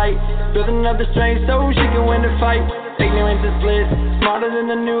see the light. Building up the strength so she can win the fight. Ignorance is bliss, smarter than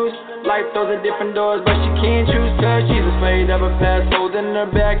the news. Life throws her different doors, but she can't choose. Cause she's afraid of her past holding her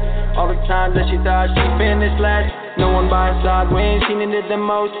back. All the times that she thought she finished last. No one by her side when she needed the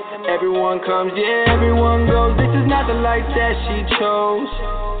most. Everyone comes, yeah, everyone goes. This is not the life that she chose.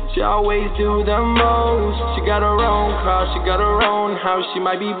 She always do the most. She got her own car, she got her own house. She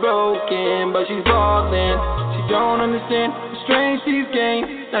might be broken, but she's ballin'. She don't understand the strength she's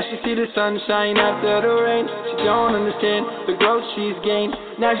gained. Now she see the sunshine after the rain. She don't understand the growth she's gained.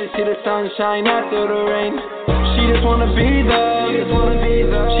 Now she see the sunshine after the rain. She just wanna be loved. She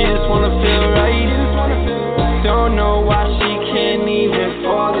just wanna feel right. Don't know why she can't even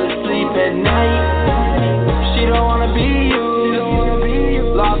fall asleep at night. She don't wanna be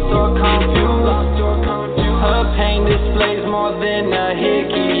you, lost or confused. Her pain displays more than a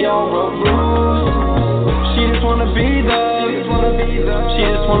hickey or a bruise. She just wanna be loved. She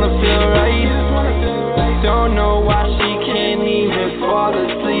just wanna feel right. Don't know why she can't even fall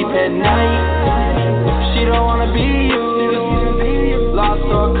asleep at night. She don't wanna be you, lost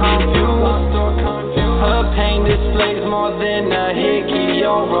or confused. Her pain displays more than a hickey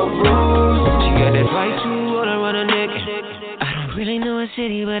or a bruise. She got that right to run a neck. I don't really know a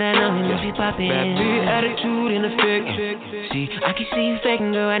city, but I know him if he poppin'. Bad big attitude in effect. See, I can see you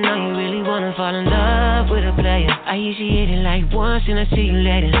faking, girl. I know you really wanna fall in love with a player. I usually hit it like once and I see you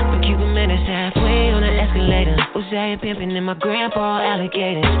later. But Cuban man is halfway on the escalator. Uzziah pimpin' and my grandpa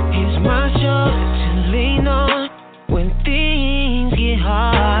alligator. Here's my shoulder to lean on when things get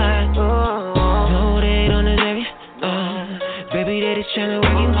hard. No, they don't deserve you. Baby, they just tryna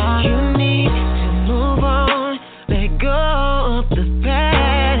work you. You need to move on. Let go of the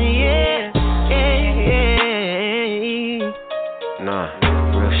past, yeah. Nah,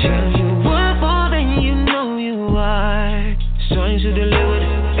 real shit. You work more than you know you are. Signs to deliver,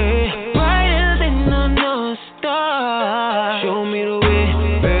 brighter than the North Star. Show me the way,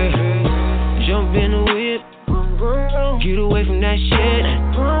 jump in the whip, get away from that shit.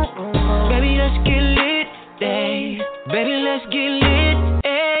 Baby, let's get lit, baby, let's get lit,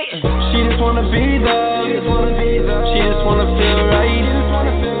 She just wanna be loved. She just wanna feel right.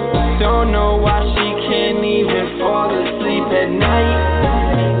 Don't know why she can't even fall asleep at night.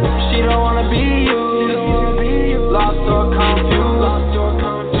 She don't wanna be you, lost or confused.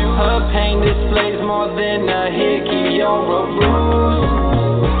 Her pain displays more than a hickey or a bruise.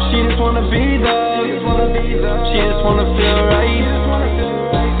 She just wanna be loved. She just wanna feel right.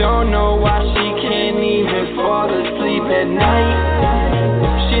 Don't know why she can't even fall asleep at night.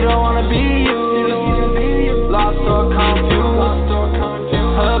 She don't wanna be you, lost or confused.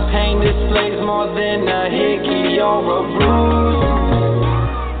 Her pain displays more than a hickey or a bruise.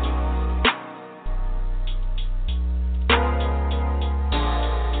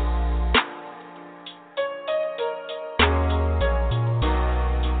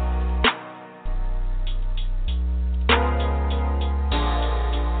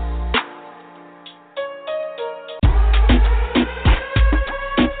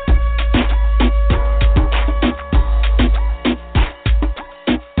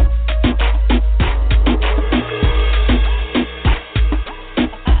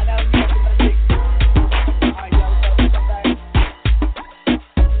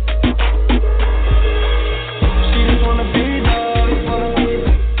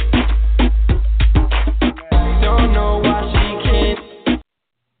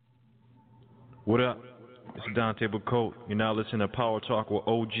 What up? It's Don Table Coat. You're now listening to Power Talk with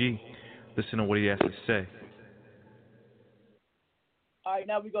OG. Listen to what he has to say. All right,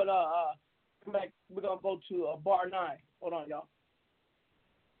 now we're gonna come back. We're gonna go to bar 9. Hold on, y'all.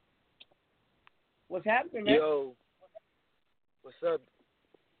 What's happening, man? Yo, what's up?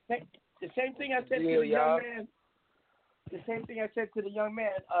 The same thing I said to the young man. The same thing I said to the young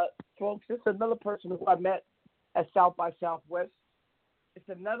man, folks. This is another person who I met at South by Southwest. It's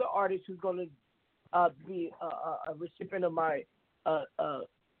another artist who's going to be a recipient of my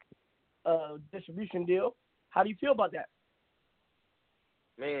distribution deal. How do you feel about that?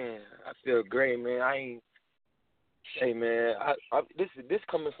 Man, I feel great, man. Hey, man, this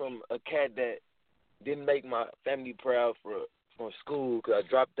coming from a cat that didn't make my family proud from school because I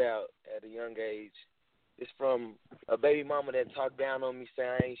dropped out at a young age. It's from a baby mama that talked down on me, saying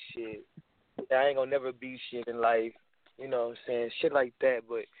I ain't shit, that I ain't gonna never be shit in life, you know, saying shit like that.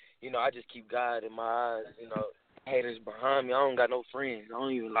 But, you know, I just keep God in my eyes, you know, haters behind me. I don't got no friends. I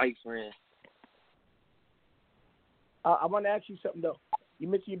don't even like friends. I want to ask you something, though. You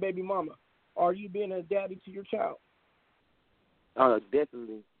mentioned your baby mama. Are you being a daddy to your child?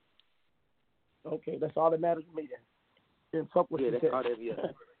 Definitely. Okay, that's all that matters to me then. Then fuck what you said. All that, yeah.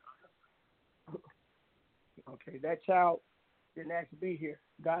 Okay, that child didn't ask to be here.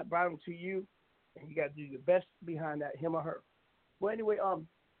 God brought him to you, and you got to do your best behind that, him or her. Well, anyway,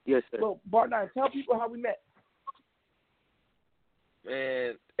 yes, sir. Well, Bar 9, tell people how we met.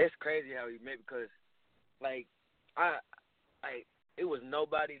 Man, it's crazy how we met because, like, it was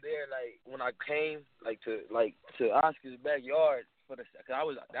nobody there. Like when I came, to Oscar's backyard cause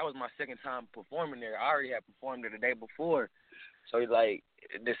that was my second time performing there. I already had performed there the day before, so like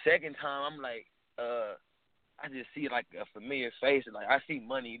the second time, I'm like, I just see like a familiar face, and like I see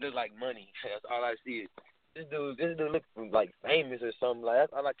money. He look like money. That's all I see. This dude look like famous or something. Like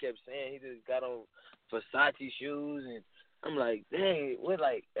that's all I kept saying. He just got on Versace shoes, and I'm like, dang, what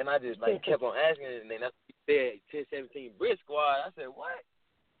like? And I just like kept on asking, and then that's what he said, 1017 Brick Squad. I said, what?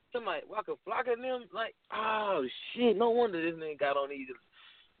 Somebody Waka Flocka and them? Like, oh shit, no wonder this nigga got on these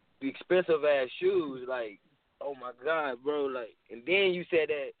expensive ass shoes. Like, oh my God, bro. Like, and then you said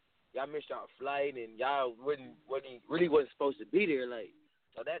that y'all missed y'all flight and y'all really wasn't supposed to be there. Like,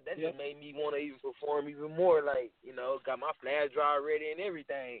 so that just made me want to even perform even more. Like, you know, got my flash drive ready and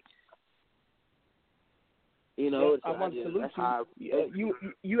everything. You know, I want to salute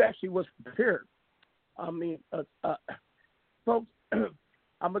you. You actually was prepared. I mean, folks,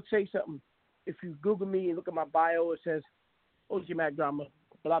 I'm going to say something. If you Google me and look at my bio, it says OG Mack Drama,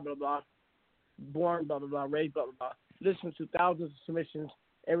 blah, blah, blah, born, blah, blah, blah, raised, blah, blah, blah, listen to thousands of submissions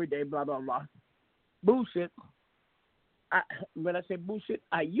every day, blah, blah, blah. Bullshit. When I say bullshit,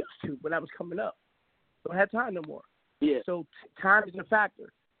 I used to when I was coming up. Don't have time no more. Yeah. So time is a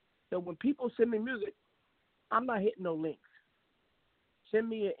factor. So when people send me music, I'm not hitting no links. Send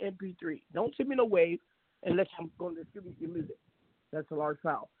me an MP3. Don't send me no wave unless I'm going to distribute your music. That's a large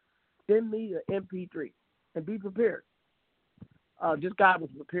file. Send me an MP3 and be prepared. This guy was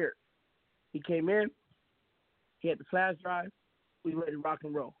prepared. He came in. He had the flash drive. We ready to rock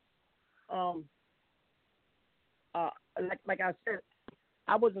and roll. Like I said,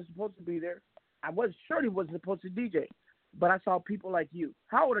 I wasn't supposed to be there. I surely wasn't supposed to DJ, but I saw people like you.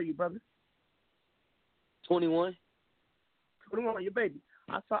 How old are you, brother? 21. 21, your baby.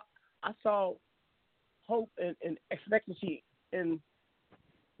 I saw hope and expectancy. And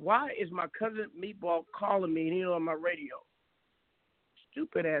why is my cousin Meatball calling me and he's on my radio?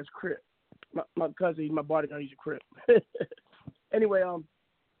 Stupid ass crip. My cousin, he's my bodyguard, he's a crip. Anyway,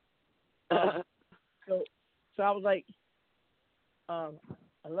 so I was like, I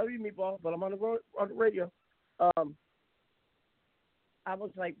love you, Meatball, but I'm on the radio. I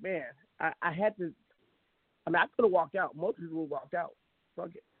was like, man, I had to. I mean, I could have walked out. Most people would walk out.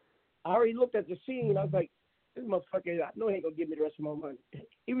 Fuck it. I already looked at the scene. I was like, this motherfucker, I know he ain't gonna give me the rest of my money,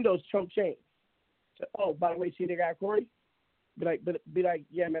 even though it's chump change. So, oh, by the way, see the guy Corey? Be like,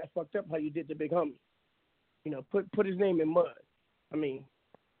 yeah, man, that's fucked up how you did the big homie. You know, put his name in mud. I mean,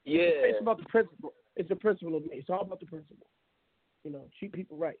 yeah, it's about the principle. It's the principle of me. It's all about the principle. You know, treat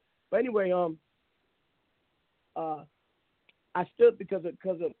people right. But anyway, I stood because of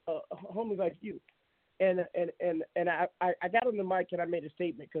homies like you. And I got on the mic and I made a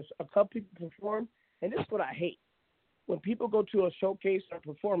statement because a couple people perform, and this is what I hate. When people go to a showcase or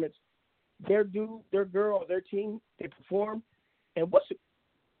performance, their girl or their team, they perform, and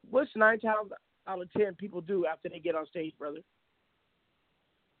what's 9 times out of 10 people do after they get on stage, brother?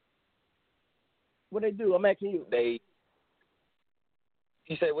 What they do? I'm asking you.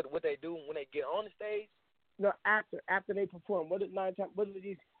 You say what they do when they get on the stage? No, after they perform. What is 9 times? What do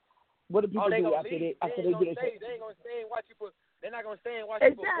What do people do gonna after leave. they They do ain't this? gonna stay and watch you. They're not gonna stay and watch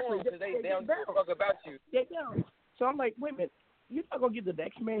you perform because they don't give a fuck about you. They don't. So I'm like, wait a minute. You're not gonna give the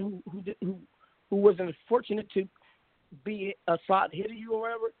next man who wasn't fortunate to be a slot hitter you or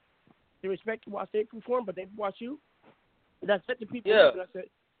whatever the respect to watch they perform, but they watch you. And I said to people,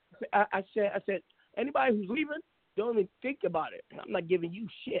 I said, anybody who's leaving, don't even think about it. I'm not giving you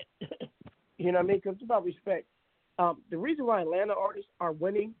shit. You know what I mean? Because it's about respect. The reason why Atlanta artists are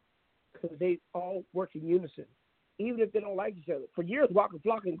winning because they all work in unison, even if they don't like each other. For years, Waka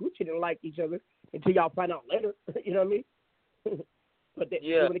Flocka and Gucci didn't like each other until y'all find out later. You know what I mean? But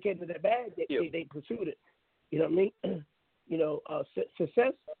when it came to that bag, they pursued it. You know what I mean? You know,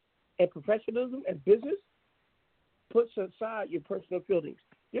 success and professionalism and business puts aside your personal feelings.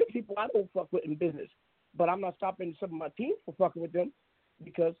 There are people I don't fuck with in business, but I'm not stopping some of my team from fucking with them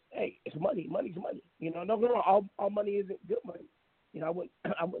because, hey, it's money. Money's money. You know, no, all money isn't good money. You know,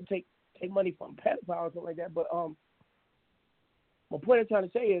 I wouldn't take money from pedophile or something like that. But my point I'm trying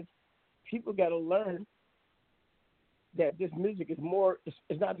to say is people got to learn that this music is more.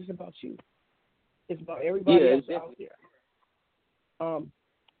 It's not just about you. It's about everybody else out there.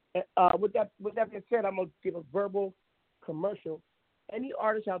 With that being said, I'm gonna give a verbal commercial. Any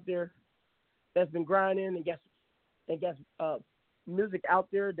artist out there that's been grinding and gets music out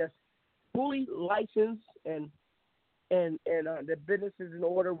there that's fully licensed and the business is in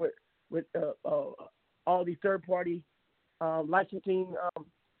order with all these third party licensing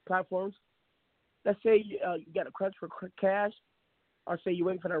platforms. Let's say you got a crunch for cash, or say you're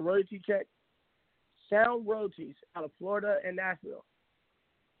waiting for that royalty check. Sound Royalties out of Florida and Nashville,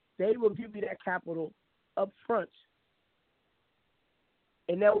 they will give you that capital up front,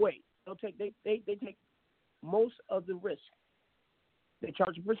 and they'll wait. They take most of the risk. They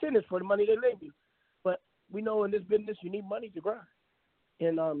charge a percentage for the money they lend you, but we know in this business you need money to grind,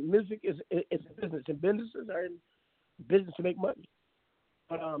 and music is a business, and businesses are in business to make money.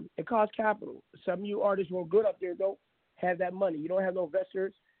 But it costs capital. Some of you artists who are good up there don't have that money. You don't have no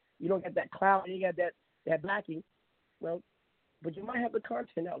investors. You don't get that clout. You got that backing. Well, but you might have the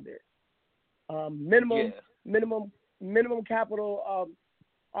content out there. Minimum capital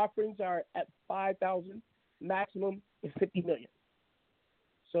offerings are at $5,000. Maximum is $50 million.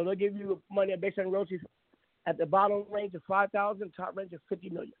 So they'll give you money based on royalties at the bottom range of $5,000, top range of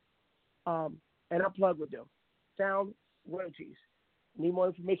 $50 million. And I'll plug with them. Sound Royalties. Need more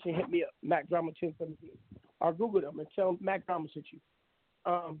information? Hit me up, Mack Drama 1017, or Google them and tell them Mack Drama sent you.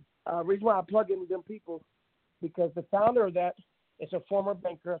 Reason why I plug in them people because the founder of that is a former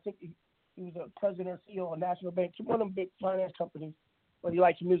banker. I think he was a president or CEO of a national bank, one of them big finance companies, but he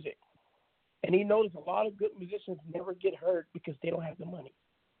likes music. And he noticed a lot of good musicians never get heard because they don't have the money.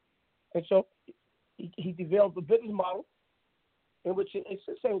 And so he developed a business model in which it's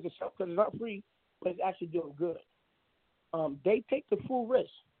the same as itself because it's not free, but it's actually doing good. They take the full risk.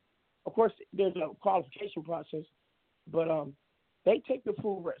 Of course, there's a qualification process, but they take the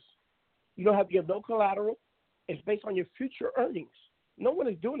full risk. You don't have to give no collateral. It's based on your future earnings. No one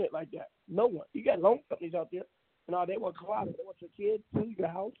is doing it like that. No one. You got loan companies out there, and all they want collateral. They want your kids, food, your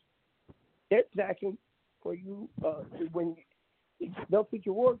house. They're stacking for you when they'll pick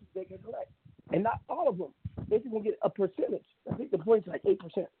your work, they can collect. And not all of them. They're just going to get a percentage. I think the point's like 8%.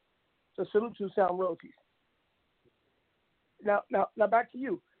 So salute to Sound Royalties. Now back to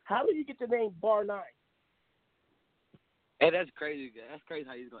you. How do you get the name Bar 9? Hey, that's crazy. That's crazy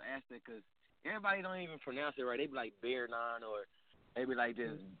how you're going to ask that because everybody don't even pronounce it right. They be like Bear 9 or they be like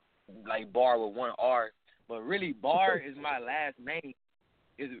this, like Bar with one R. But really, Bar is my last name.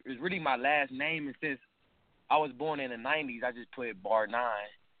 Is really my last name. And since I was born in the 90s, I just put Bar 9.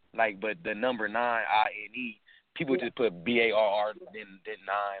 But the number 9, I-N-E. People just put B-A-R-R, then 9.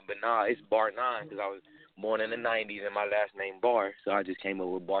 But nah, it's Bar 9 because I was born in the 90s and my last name Bar. So I just came up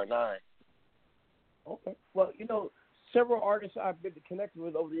with Bar 9. Okay. Well, several artists I've been connected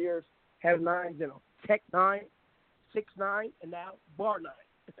with over the years have 9s in them. Tech 9, 6 9, and now Bar 9.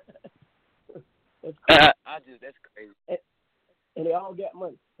 That's crazy. That's crazy. And they all get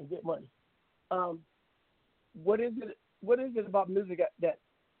money and get money. What is it about music that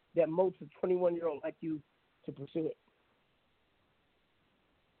motivates a 21-year-old like you to pursue it?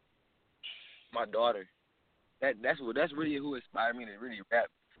 My daughter. That's really who inspired me to really rap.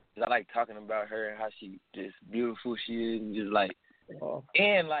 Cause I like talking about her and how she just beautiful she is and just I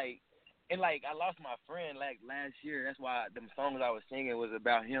lost my friend last year. That's why them songs I was singing was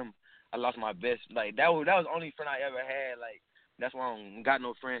about him. I lost my best. That was the only friend I ever had. That's why I don't got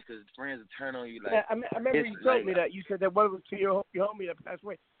no friends because friends will turn on you. Yeah, I remember you told me that. You said that one was to your homie that passed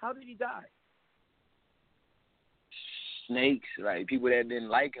away. How did he die? Snakes, people that didn't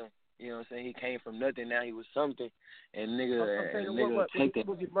like him. You know what I'm saying? He came from nothing, now he was something. And nigga, what, take that.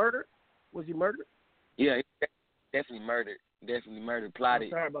 Was he murdered? Was he murdered? Yeah, he definitely murdered. Plotted.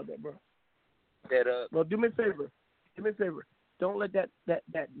 I'm sorry about that, bro. That up. Well, do me a favor. Don't let that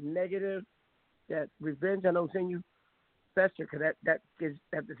negative, that revenge I know is in you fester, because that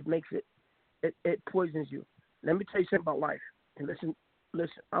just makes it poisons you. Let me tell you something about life. And listen,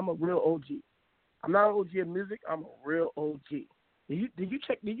 I'm a real OG. I'm not an OG in music. I'm a real OG. Did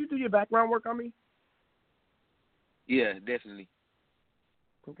you do your background work on me? Yeah, definitely.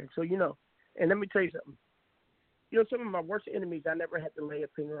 Okay, so you know. And let me tell you something. You know, some of my worst enemies I never had to lay a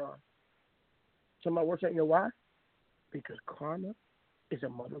finger on. Some of my worst enemies, you know why? Because karma is a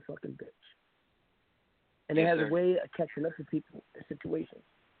motherfucking bitch. And it has a way of catching up to people in situations.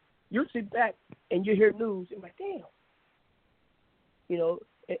 You sit back and you hear news and like, damn. You know,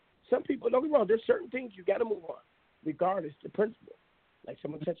 some people, don't get me wrong, there's certain things you got to move on, regardless of the principle. Like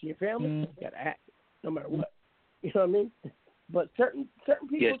someone touching your family, you got to act, no matter what. You know what I mean? But certain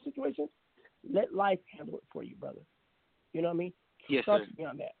people situations, let life handle it for you, brother. You know what I mean? Yes, Trust me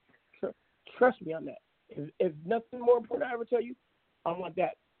on that. Trust me on that. If nothing more important I ever tell you, I want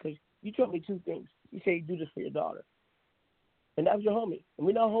that. Because you told me two things. You say you do this for your daughter. And that was your homie. And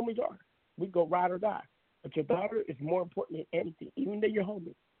we know how homies are. We go ride or die. But your daughter is more important than anything, even than your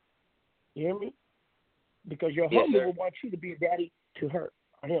homie. You hear me? Because your homie will want you to be a daddy to her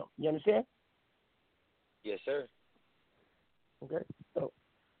or him. You understand? Yes, sir. Okay? So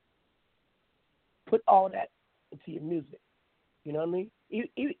put all that into your music. You know what I mean?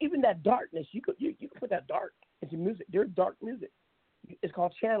 Even that darkness, you could put that dark into music. There's dark music. It's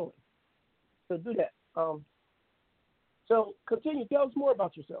called channeling. So do that. So continue. Tell us more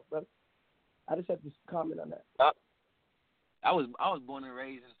about yourself, brother. I just have to comment on that. I was born and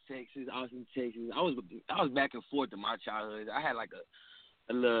raised in Texas, Austin, Texas. I was back and forth in my childhood. I had like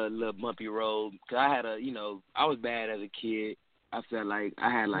a little bumpy road because I had I was bad as a kid. I felt like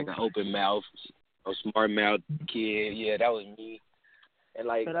I had like an open mouth, a smart mouth kid. Yeah, that was me. And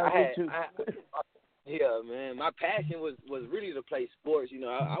like yeah, man, my passion was really to play sports. You know,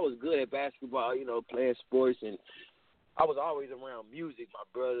 I was good at basketball. You know, playing sports, and I was always around music. My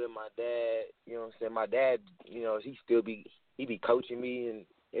brother, my dad. You know what I'm saying? My dad, you know, he be coaching me and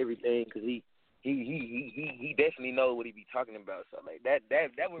everything because he definitely knows what he be talking about. So like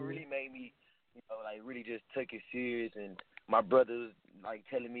that would really made me, you know, like really just took it serious. And my brother was like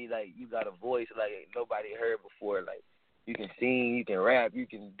telling me like you got a voice like nobody heard before. Like you can sing, you can rap, you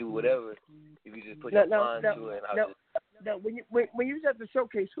can do whatever if you just put your mind to it. Now, when you was at the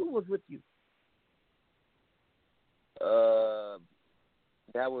showcase, who was with you?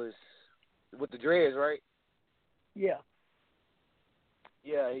 That was with the dreads, right? Yeah.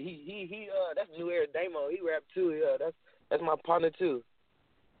 Yeah, he that's New Era Damo. He rap too. Yeah, that's my partner too.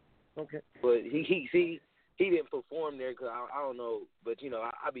 Okay. But he didn't perform there because I don't know. But you know,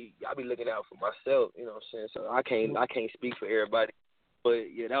 I be looking out for myself. You know what I'm saying? So I can't speak for everybody.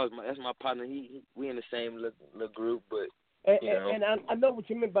 But yeah, that's my partner. We in the same little group. But you know. And I know what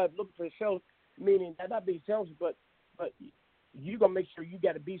you mean by looking for yourself, meaning that not being selfish, but you gonna make sure you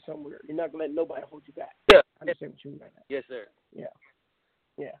got to be somewhere. You're not gonna let nobody hold you back. Yeah. I understand what you mean by that. Yes, sir. Yeah.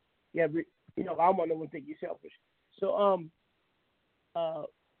 You know, I want no one to think you're selfish. So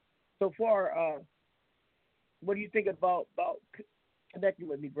so far, what do you think about connecting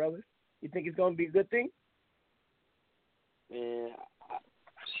with me, brother? You think it's gonna be a good thing? Man,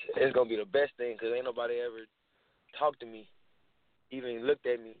 it's gonna be the best thing because ain't nobody ever talked to me, even looked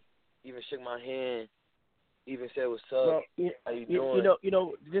at me, even shook my hand, even said what's up. Well, how you doing? You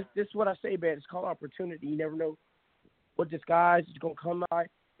know, this is what I say, man. It's called opportunity. You never know what this guy is gonna come by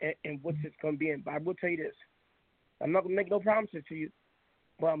and what's it's gonna be in. But I will tell you this: I'm not gonna make no promises to you,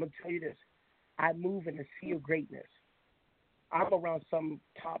 but I'm gonna tell you this: I move in a sea of greatness. I'm around some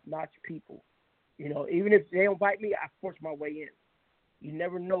top-notch people. You know, even if they don't bite me, I force my way in. You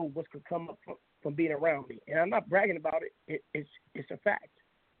never know what's gonna come up from being around me, and I'm not bragging about it. It's a fact.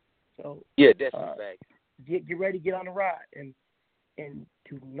 So yeah, that's a fact. Get ready, get on the ride, and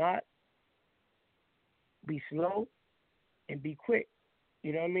do not be slow and be quick.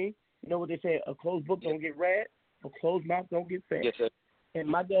 You know what I mean? You know what they say? A closed book don't get read, a closed mouth don't get fed. Yes, sir. And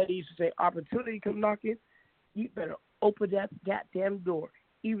my daddy used to say, opportunity come knocking, you better open that goddamn door,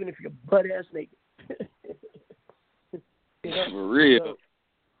 even if you're butt ass naked. You know? For real.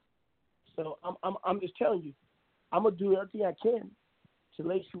 So I'm just telling you, I'm gonna do everything I can to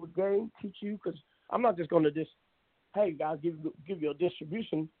lace you with game, teach you, because I'm not just gonna hey guys, give you a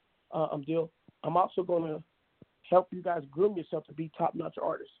distribution deal. I'm also gonna help you guys groom yourself to be top-notch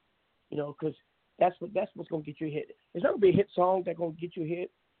artists. You know, because that's what's gonna get you a hit. It's not gonna be a hit song that's gonna get you a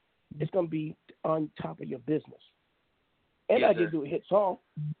hit. it's gonna be on top of your business. And Yes, I did sir. do a hit song.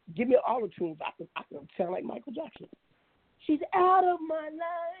 Give me all the tunes. I can sound like Michael Jackson. She's out of my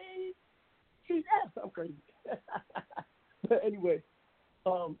life. She's out. I'm crazy. But anyway,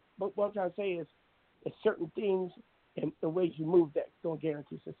 but what I'm trying to say is certain things and the ways you move that don't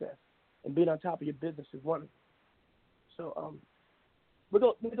guarantee success. And being on top of your business is one of them. So we're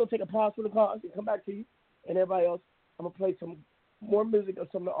gonna take a pause for the cause and come back to you and everybody else. I'm gonna play some more music of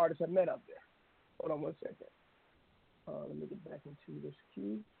some of the artists I met out there. Hold on one second. Let me get back into this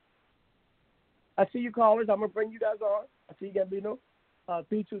queue. I see you callers. I'm gonna bring you guys on. I see you, Gambino.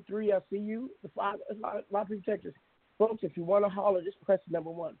 323. I see you. The 5. A lot of people text us. Folks, if you want to holler, just press number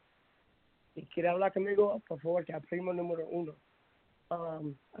 1. Y quiere hablar conmigo, por favor, que primo número 1.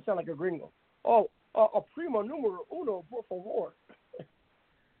 I sound like a gringo. A primo número 1, por favor.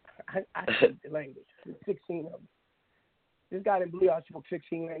 I speak the language. There's 16 of them. This guy in Blue, I spoke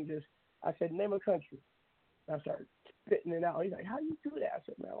 16 languages. I said, name a country. I started spitting it out. He's like, how do you do that? I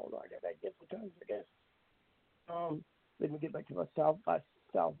said, man, I don't know. I got that gift for tongues, I guess. Let me get back to my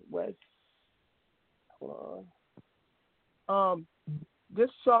southwest. Hold on. This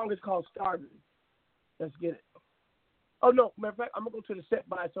song is called Starving. Let's get it. Oh, no. Matter of fact, I'm going to go to the set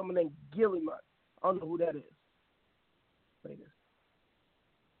by someone named Gilliamont. I don't know who that is. Play this.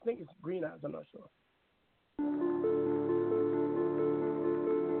 I think it's Green Eyes. I'm not sure.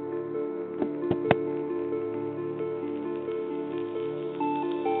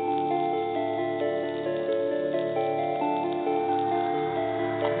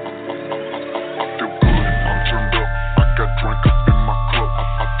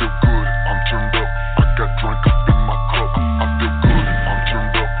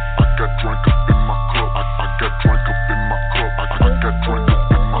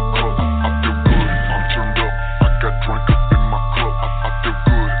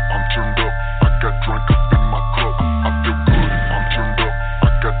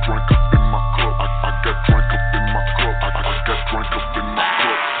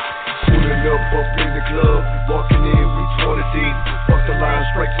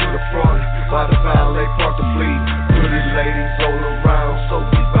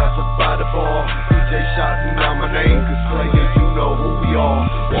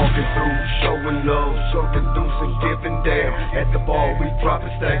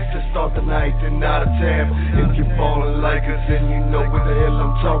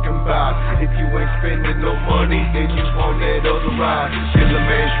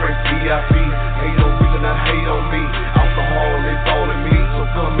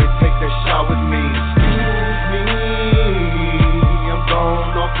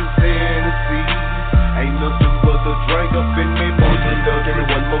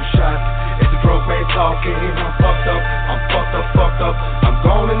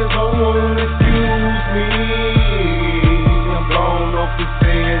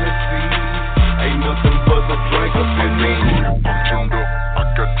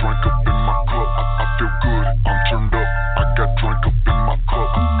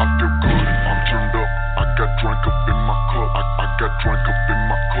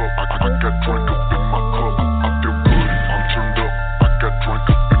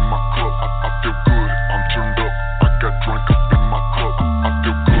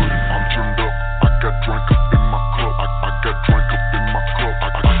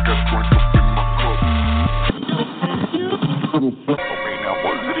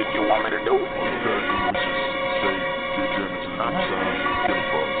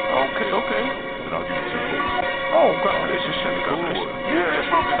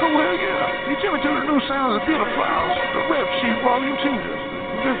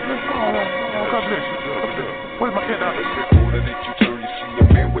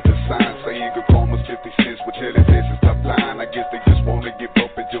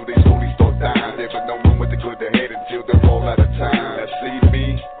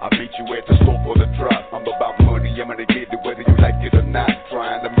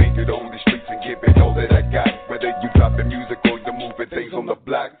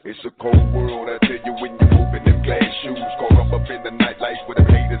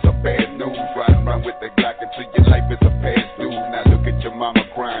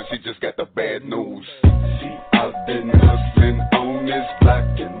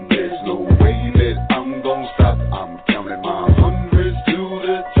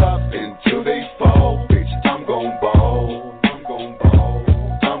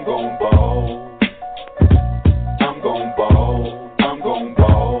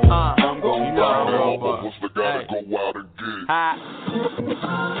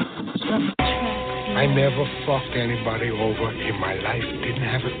 never fucked anybody over in my life. Didn't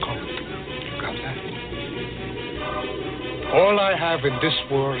have it coming. You got that? All I have in this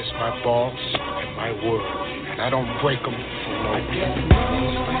world is my balls and my word, and I don't break them for no reason.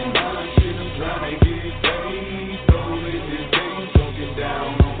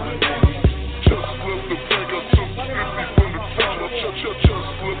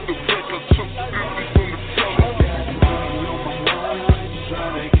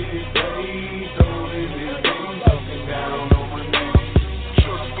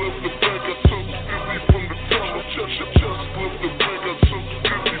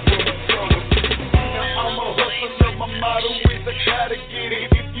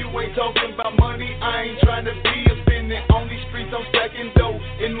 Talking about money, I ain't trying to be a spending. On these streets, I'm stacking dough.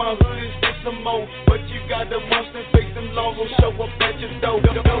 In my hood, it's with some more. But you got the monster face, them logos show up at your door.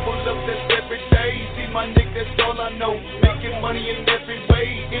 Double up, that's every day. See my nigga, that's all I know. Making money in every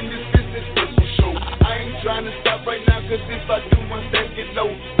way. In this business, this will show. I ain't trying to stop right now, cause if I do, my stats get low.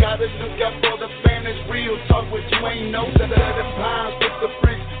 Gotta look out for the fan, that's real. Talk what you ain't know. Set the pounds, with the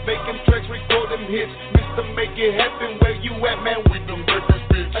bricks. Making tracks, record them hits. Mr. Make It Happen, where you at, man? We them records.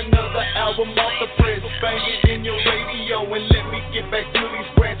 Another album off the press, bang it in your radio, and let me get back to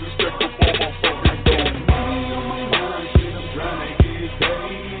these branches. Step up on my fucking door. Money on my mind, shit, I'm trying to get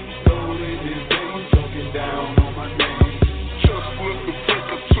paid. Sold in this game, talking down on my name. Just flip the break,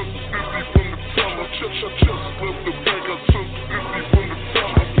 I took 50 from the teller. Just flip the break, I took 50 from the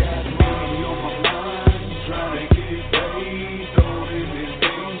teller. I got money on my mind, trying to get paid. Sold in this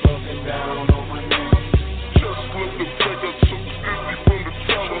game, talking down on my name. Just flip the break, I took 50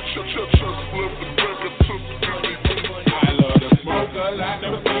 from the I love the smoke a lot,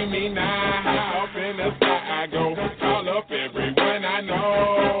 never see me now. Up in the sky I go, call up everyone I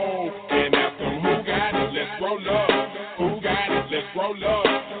know. And ask them who got it, let's roll up. Who got it, let's roll up.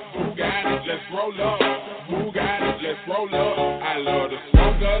 Who got it, let's roll up. Who got it, let's roll up. I love the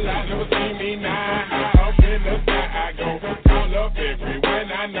smoke a lot, never see me now. Up in the sky I go, call up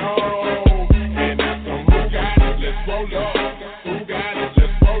everyone I know. And ask them who got it, let's roll up. Who got it,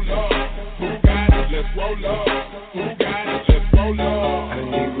 let's roll up. Who got it, let's roll up. Who got it, let's roll up. I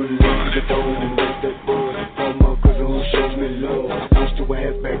need relief to throw and make that buzz. All my cousin who shows me love. Push to her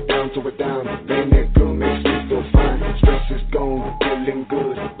ass back down to a dime. Laying that girl makes me feel fine. Stress is gone, feeling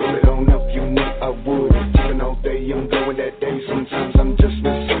good. Roll it on up, you know I would. Even all day, I'm going that day. Sometimes I'm just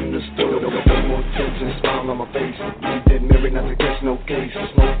misunderstood. No more tension, smile on my face. Need that mirror not to catch no case.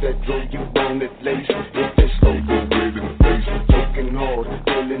 Smoke that drug, you want it lace. If it's slow, go red in the face. Working hard,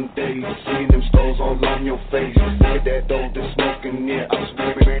 feeling days. Seeing them stars all on your face. Look at that though, the smoking near. I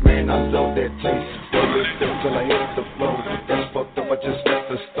swear, man, I love that taste. Roll it up till I hit the floor. That's fucked up, I just left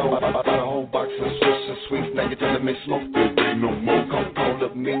the store. I bought a whole box of Swiss and sweets. Now you're telling me smoke that day no more. Call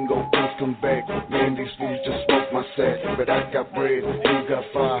up Mingo, please come back. Man, these fools just smoke my sack. But I got bread, you got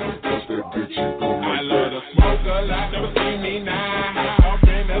fire. Cause that bitch ain't going I love the smoke a lot, never see me now. Up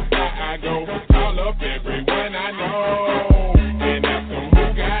in the sky I go, call up everyone I know. And ask them who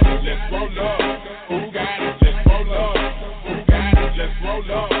got it, let's roll up. Who got it, let's roll up. Who got it, let's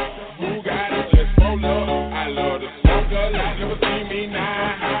roll up. Who got it, let's roll up. I love the smoke a lot, never see me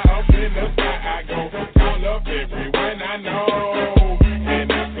now. Up in the sky I go, call up everyone I know.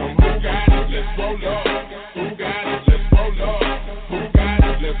 And ask them who got it, let's roll up. Who got it, let's roll up. Who got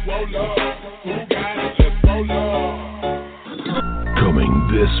it, let's roll up. Who got it, let's roll up. Coming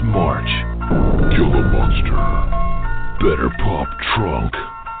this March, Kill a Monster. Better pop trunk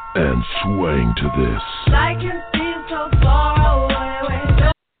and swing to this. I can feel so far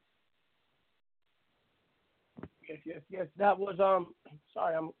away. Yes. That was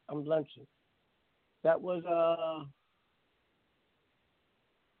Sorry, I'm lunching. That was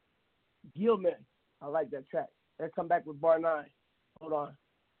Gilman. I like that track. Let's come back with Bar 9. Hold on.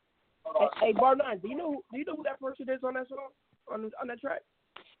 Hey, Bar 9. Do you know who that person is on that song? On that track?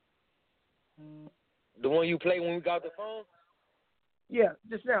 The one you played when we got the phone? Yeah,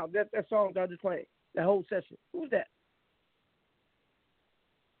 just now. That song that I just played. That whole session. Who's that?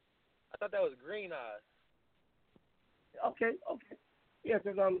 I thought that was Green Eyes. Okay. Yeah,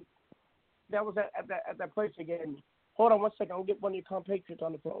 because that was at that place again. Hold on 1 second. I'll get one of your compatriots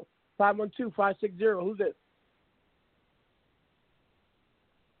on the phone. 512-560. Who's this?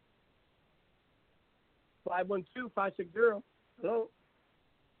 512-560. Hello?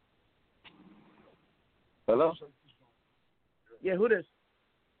 Hello? Yeah, who this?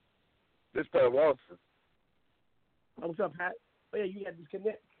 This Pat Walton. Oh, what's up, Pat? Oh, yeah, you got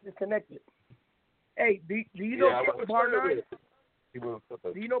disconnected. Hey, do you know Bar 9? Do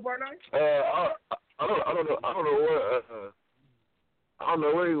you know Bar 9? I don't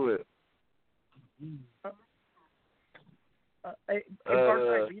know where he went.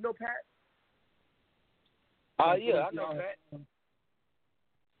 Do you know Pat? Yeah, I know Pat.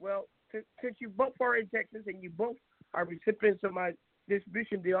 Well, since you both are in Texas and you both are recipients of my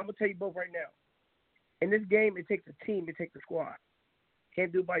distribution deal, I'm gonna tell you both right now. In this game, it takes a team, it takes a squad.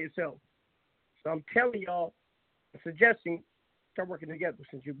 Can't do it by yourself. So I'm telling y'all, suggesting start working together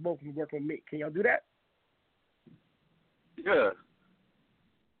since you both been working with me. Can y'all do that? Yeah.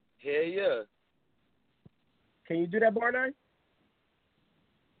 Hell yeah. Can you do that, Bar 9?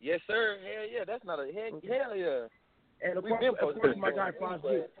 Yes, sir. Hell yeah. That's not a hell yeah. And of course my guy Fonz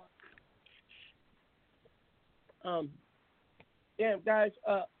too. Damn, guys,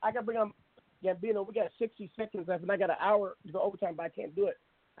 I got to bring on Gambino. We got 60 seconds left, and I got an hour to go overtime, but I can't do it.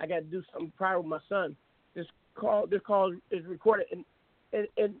 I got to do something prior with my son. This call is recorded, and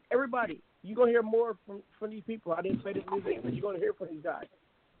everybody, you're going to hear more from these people. I didn't play this music, but you're going to hear from these guys.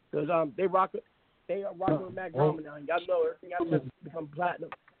 Because they are rocking with Mack Drama now. Y'all know everything else has become platinum.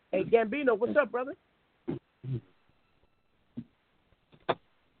 Hey, Gambino, what's up, brother?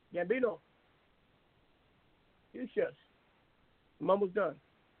 Gambino. You shush. I'm almost done.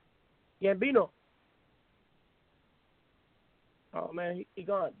 Gambino. Oh, man, he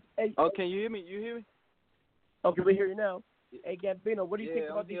gone. Hey, can you hear me? You hear me? Okay, we hear you now. Hey, Gambino, what do you think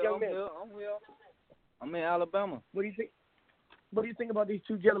about these young men? I'm in Alabama. What do you think? What do you think about these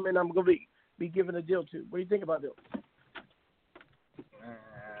two gentlemen I'm going to be giving a deal to? What do you think about them?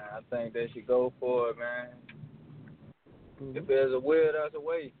 I think they should go for it, man. If there's a will, there's a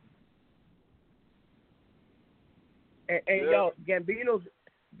way. And yo, Gambino's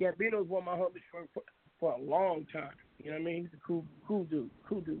one of my homies for a long time. You know what I mean? He's a cool dude.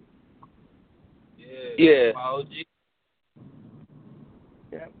 Yeah. My OG.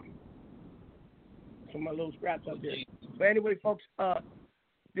 Yeah. Some of my little scraps out there. But anyway, folks, Pat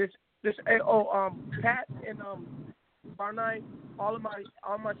and Bar 9, all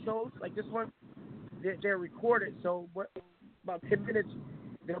my shows like this one, they're recorded. So about 10 minutes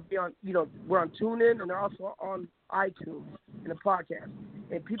they'll be on. We're on TuneIn and they're also on iTunes in a podcast,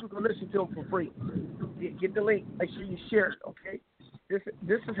 and people can listen to them for free. Get the link. Make sure you share it. Okay.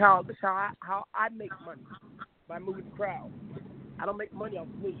 This is how I make money by moving the crowd. I don't make money off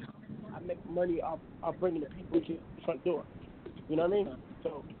me. I make money off bringing the people to the front door. You know what I mean?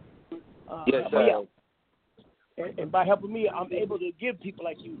 So, yes, help me out. And by helping me, I'm able to give people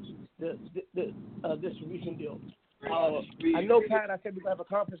like you the distribution deal. I know, Pat, I said we're going to have a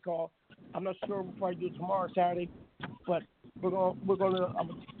conference call. I'm not sure we'll probably do it tomorrow, Saturday, but I'm going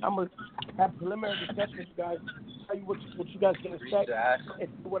to have preliminary discussion with you guys, tell you what you guys can expect, and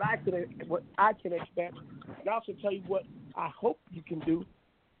what I can expect, and also tell you what I hope you can do.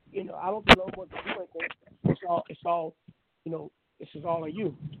 I don't know what to do anything. It's all, this is all on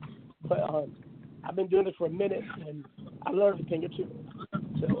you. But I've been doing this for a minute, and I learned a thing or two.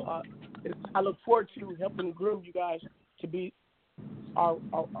 So I look forward to helping groom you guys to be our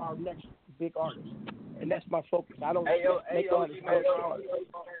next big artist, and that's my focus. I don't make artists.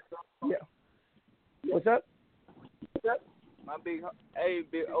 Yeah. What's up? My big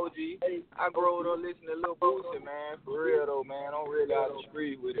OG. I grew up listening to Lil Boosie, man. For real though, man. I'm really out the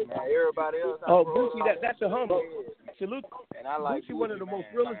street with it, man. Everybody else. Boosie, that's a humble. Salute. And I like Boosie, one of the most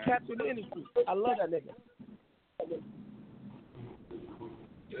realest cats in the industry. I love that nigga.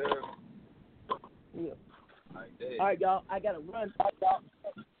 Yeah. All right, y'all. I gotta run.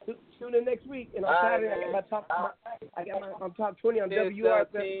 Tune in next week, and on Saturday I got my top 20 on WRFM.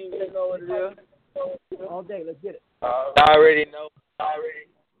 You know what it is. All day. Let's get it. I already know.